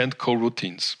actually, and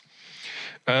coroutines.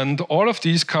 And all of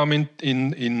these come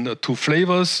in 2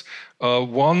 flavors.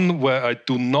 One where I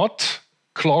do not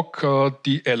clock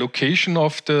the allocation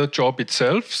of the job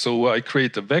itself. So I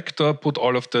create a vector, put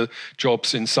all of the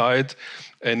jobs inside,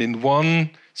 and in one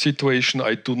situation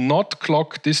I do not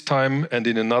clock this time, and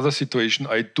in another situation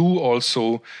I do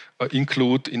also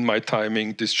include in my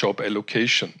timing this job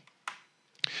allocation.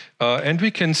 And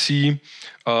we can see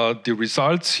the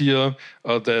results here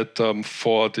that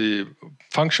for the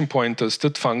function pointers,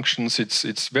 std functions,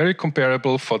 it's very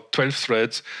comparable for 12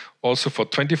 threads. Also for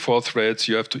 24 threads,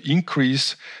 you have to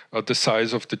increase the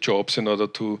size of the jobs in order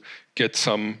to get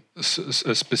some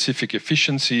specific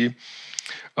efficiency.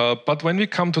 But when we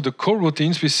come to the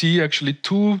coroutines, we see actually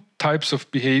 2 types of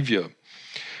behavior.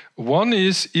 One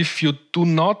is if you do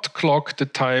not clock the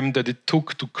time that it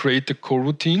took to create the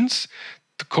coroutines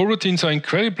are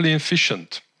incredibly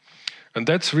efficient. And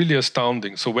that's really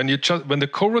astounding. So when the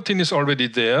coroutine is already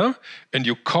there and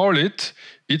you call it,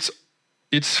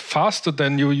 it's faster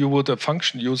than you would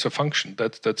use a function.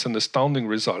 That's an astounding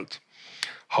result.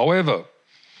 However,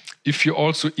 if you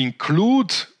also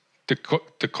include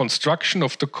the construction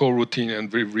of the coroutine,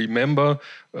 and we remember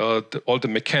all the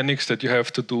mechanics that you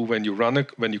have to do when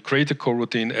you create a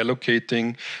coroutine,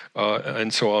 allocating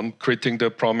and so on, creating the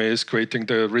promise, creating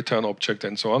the return object,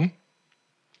 and so on,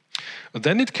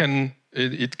 then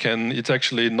it's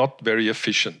actually not very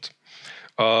efficient.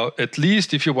 At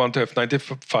least if you want to have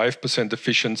 95%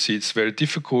 efficiency, it's very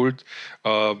difficult.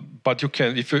 But you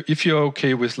can, if you're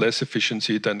okay with less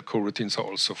efficiency, then coroutines are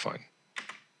also fine.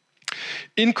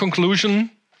 In conclusion,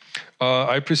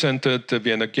 I presented the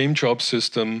Vienna Game Job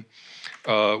System,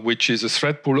 which is a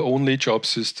thread pool only job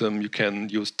system. You can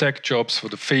use tag jobs for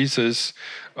the phases.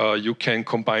 You can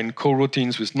combine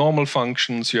coroutines with normal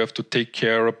functions. You have to take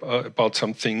care about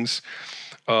some things.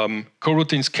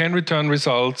 Coroutines can return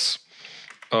results.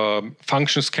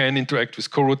 Functions can interact with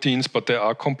coroutines, but there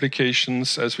are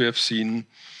complications, as we have seen.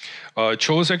 It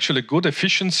shows actually good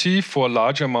efficiency for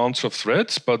large amounts of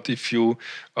threads, but if you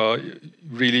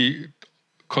really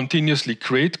continuously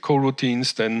create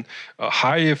coroutines, then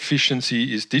high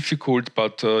efficiency is difficult,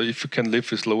 but if you can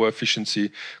live with lower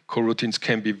efficiency, coroutines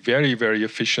can be very, very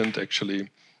efficient actually.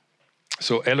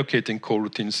 So allocating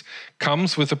coroutines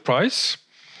comes with a price.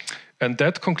 And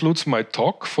that concludes my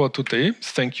talk for today.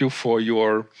 Thank you for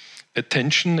your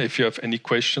attention. If you have any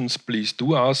questions, please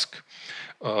do ask.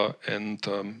 And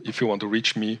if you want to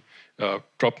reach me,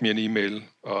 drop me an email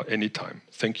anytime.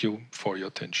 Thank you for your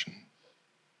attention.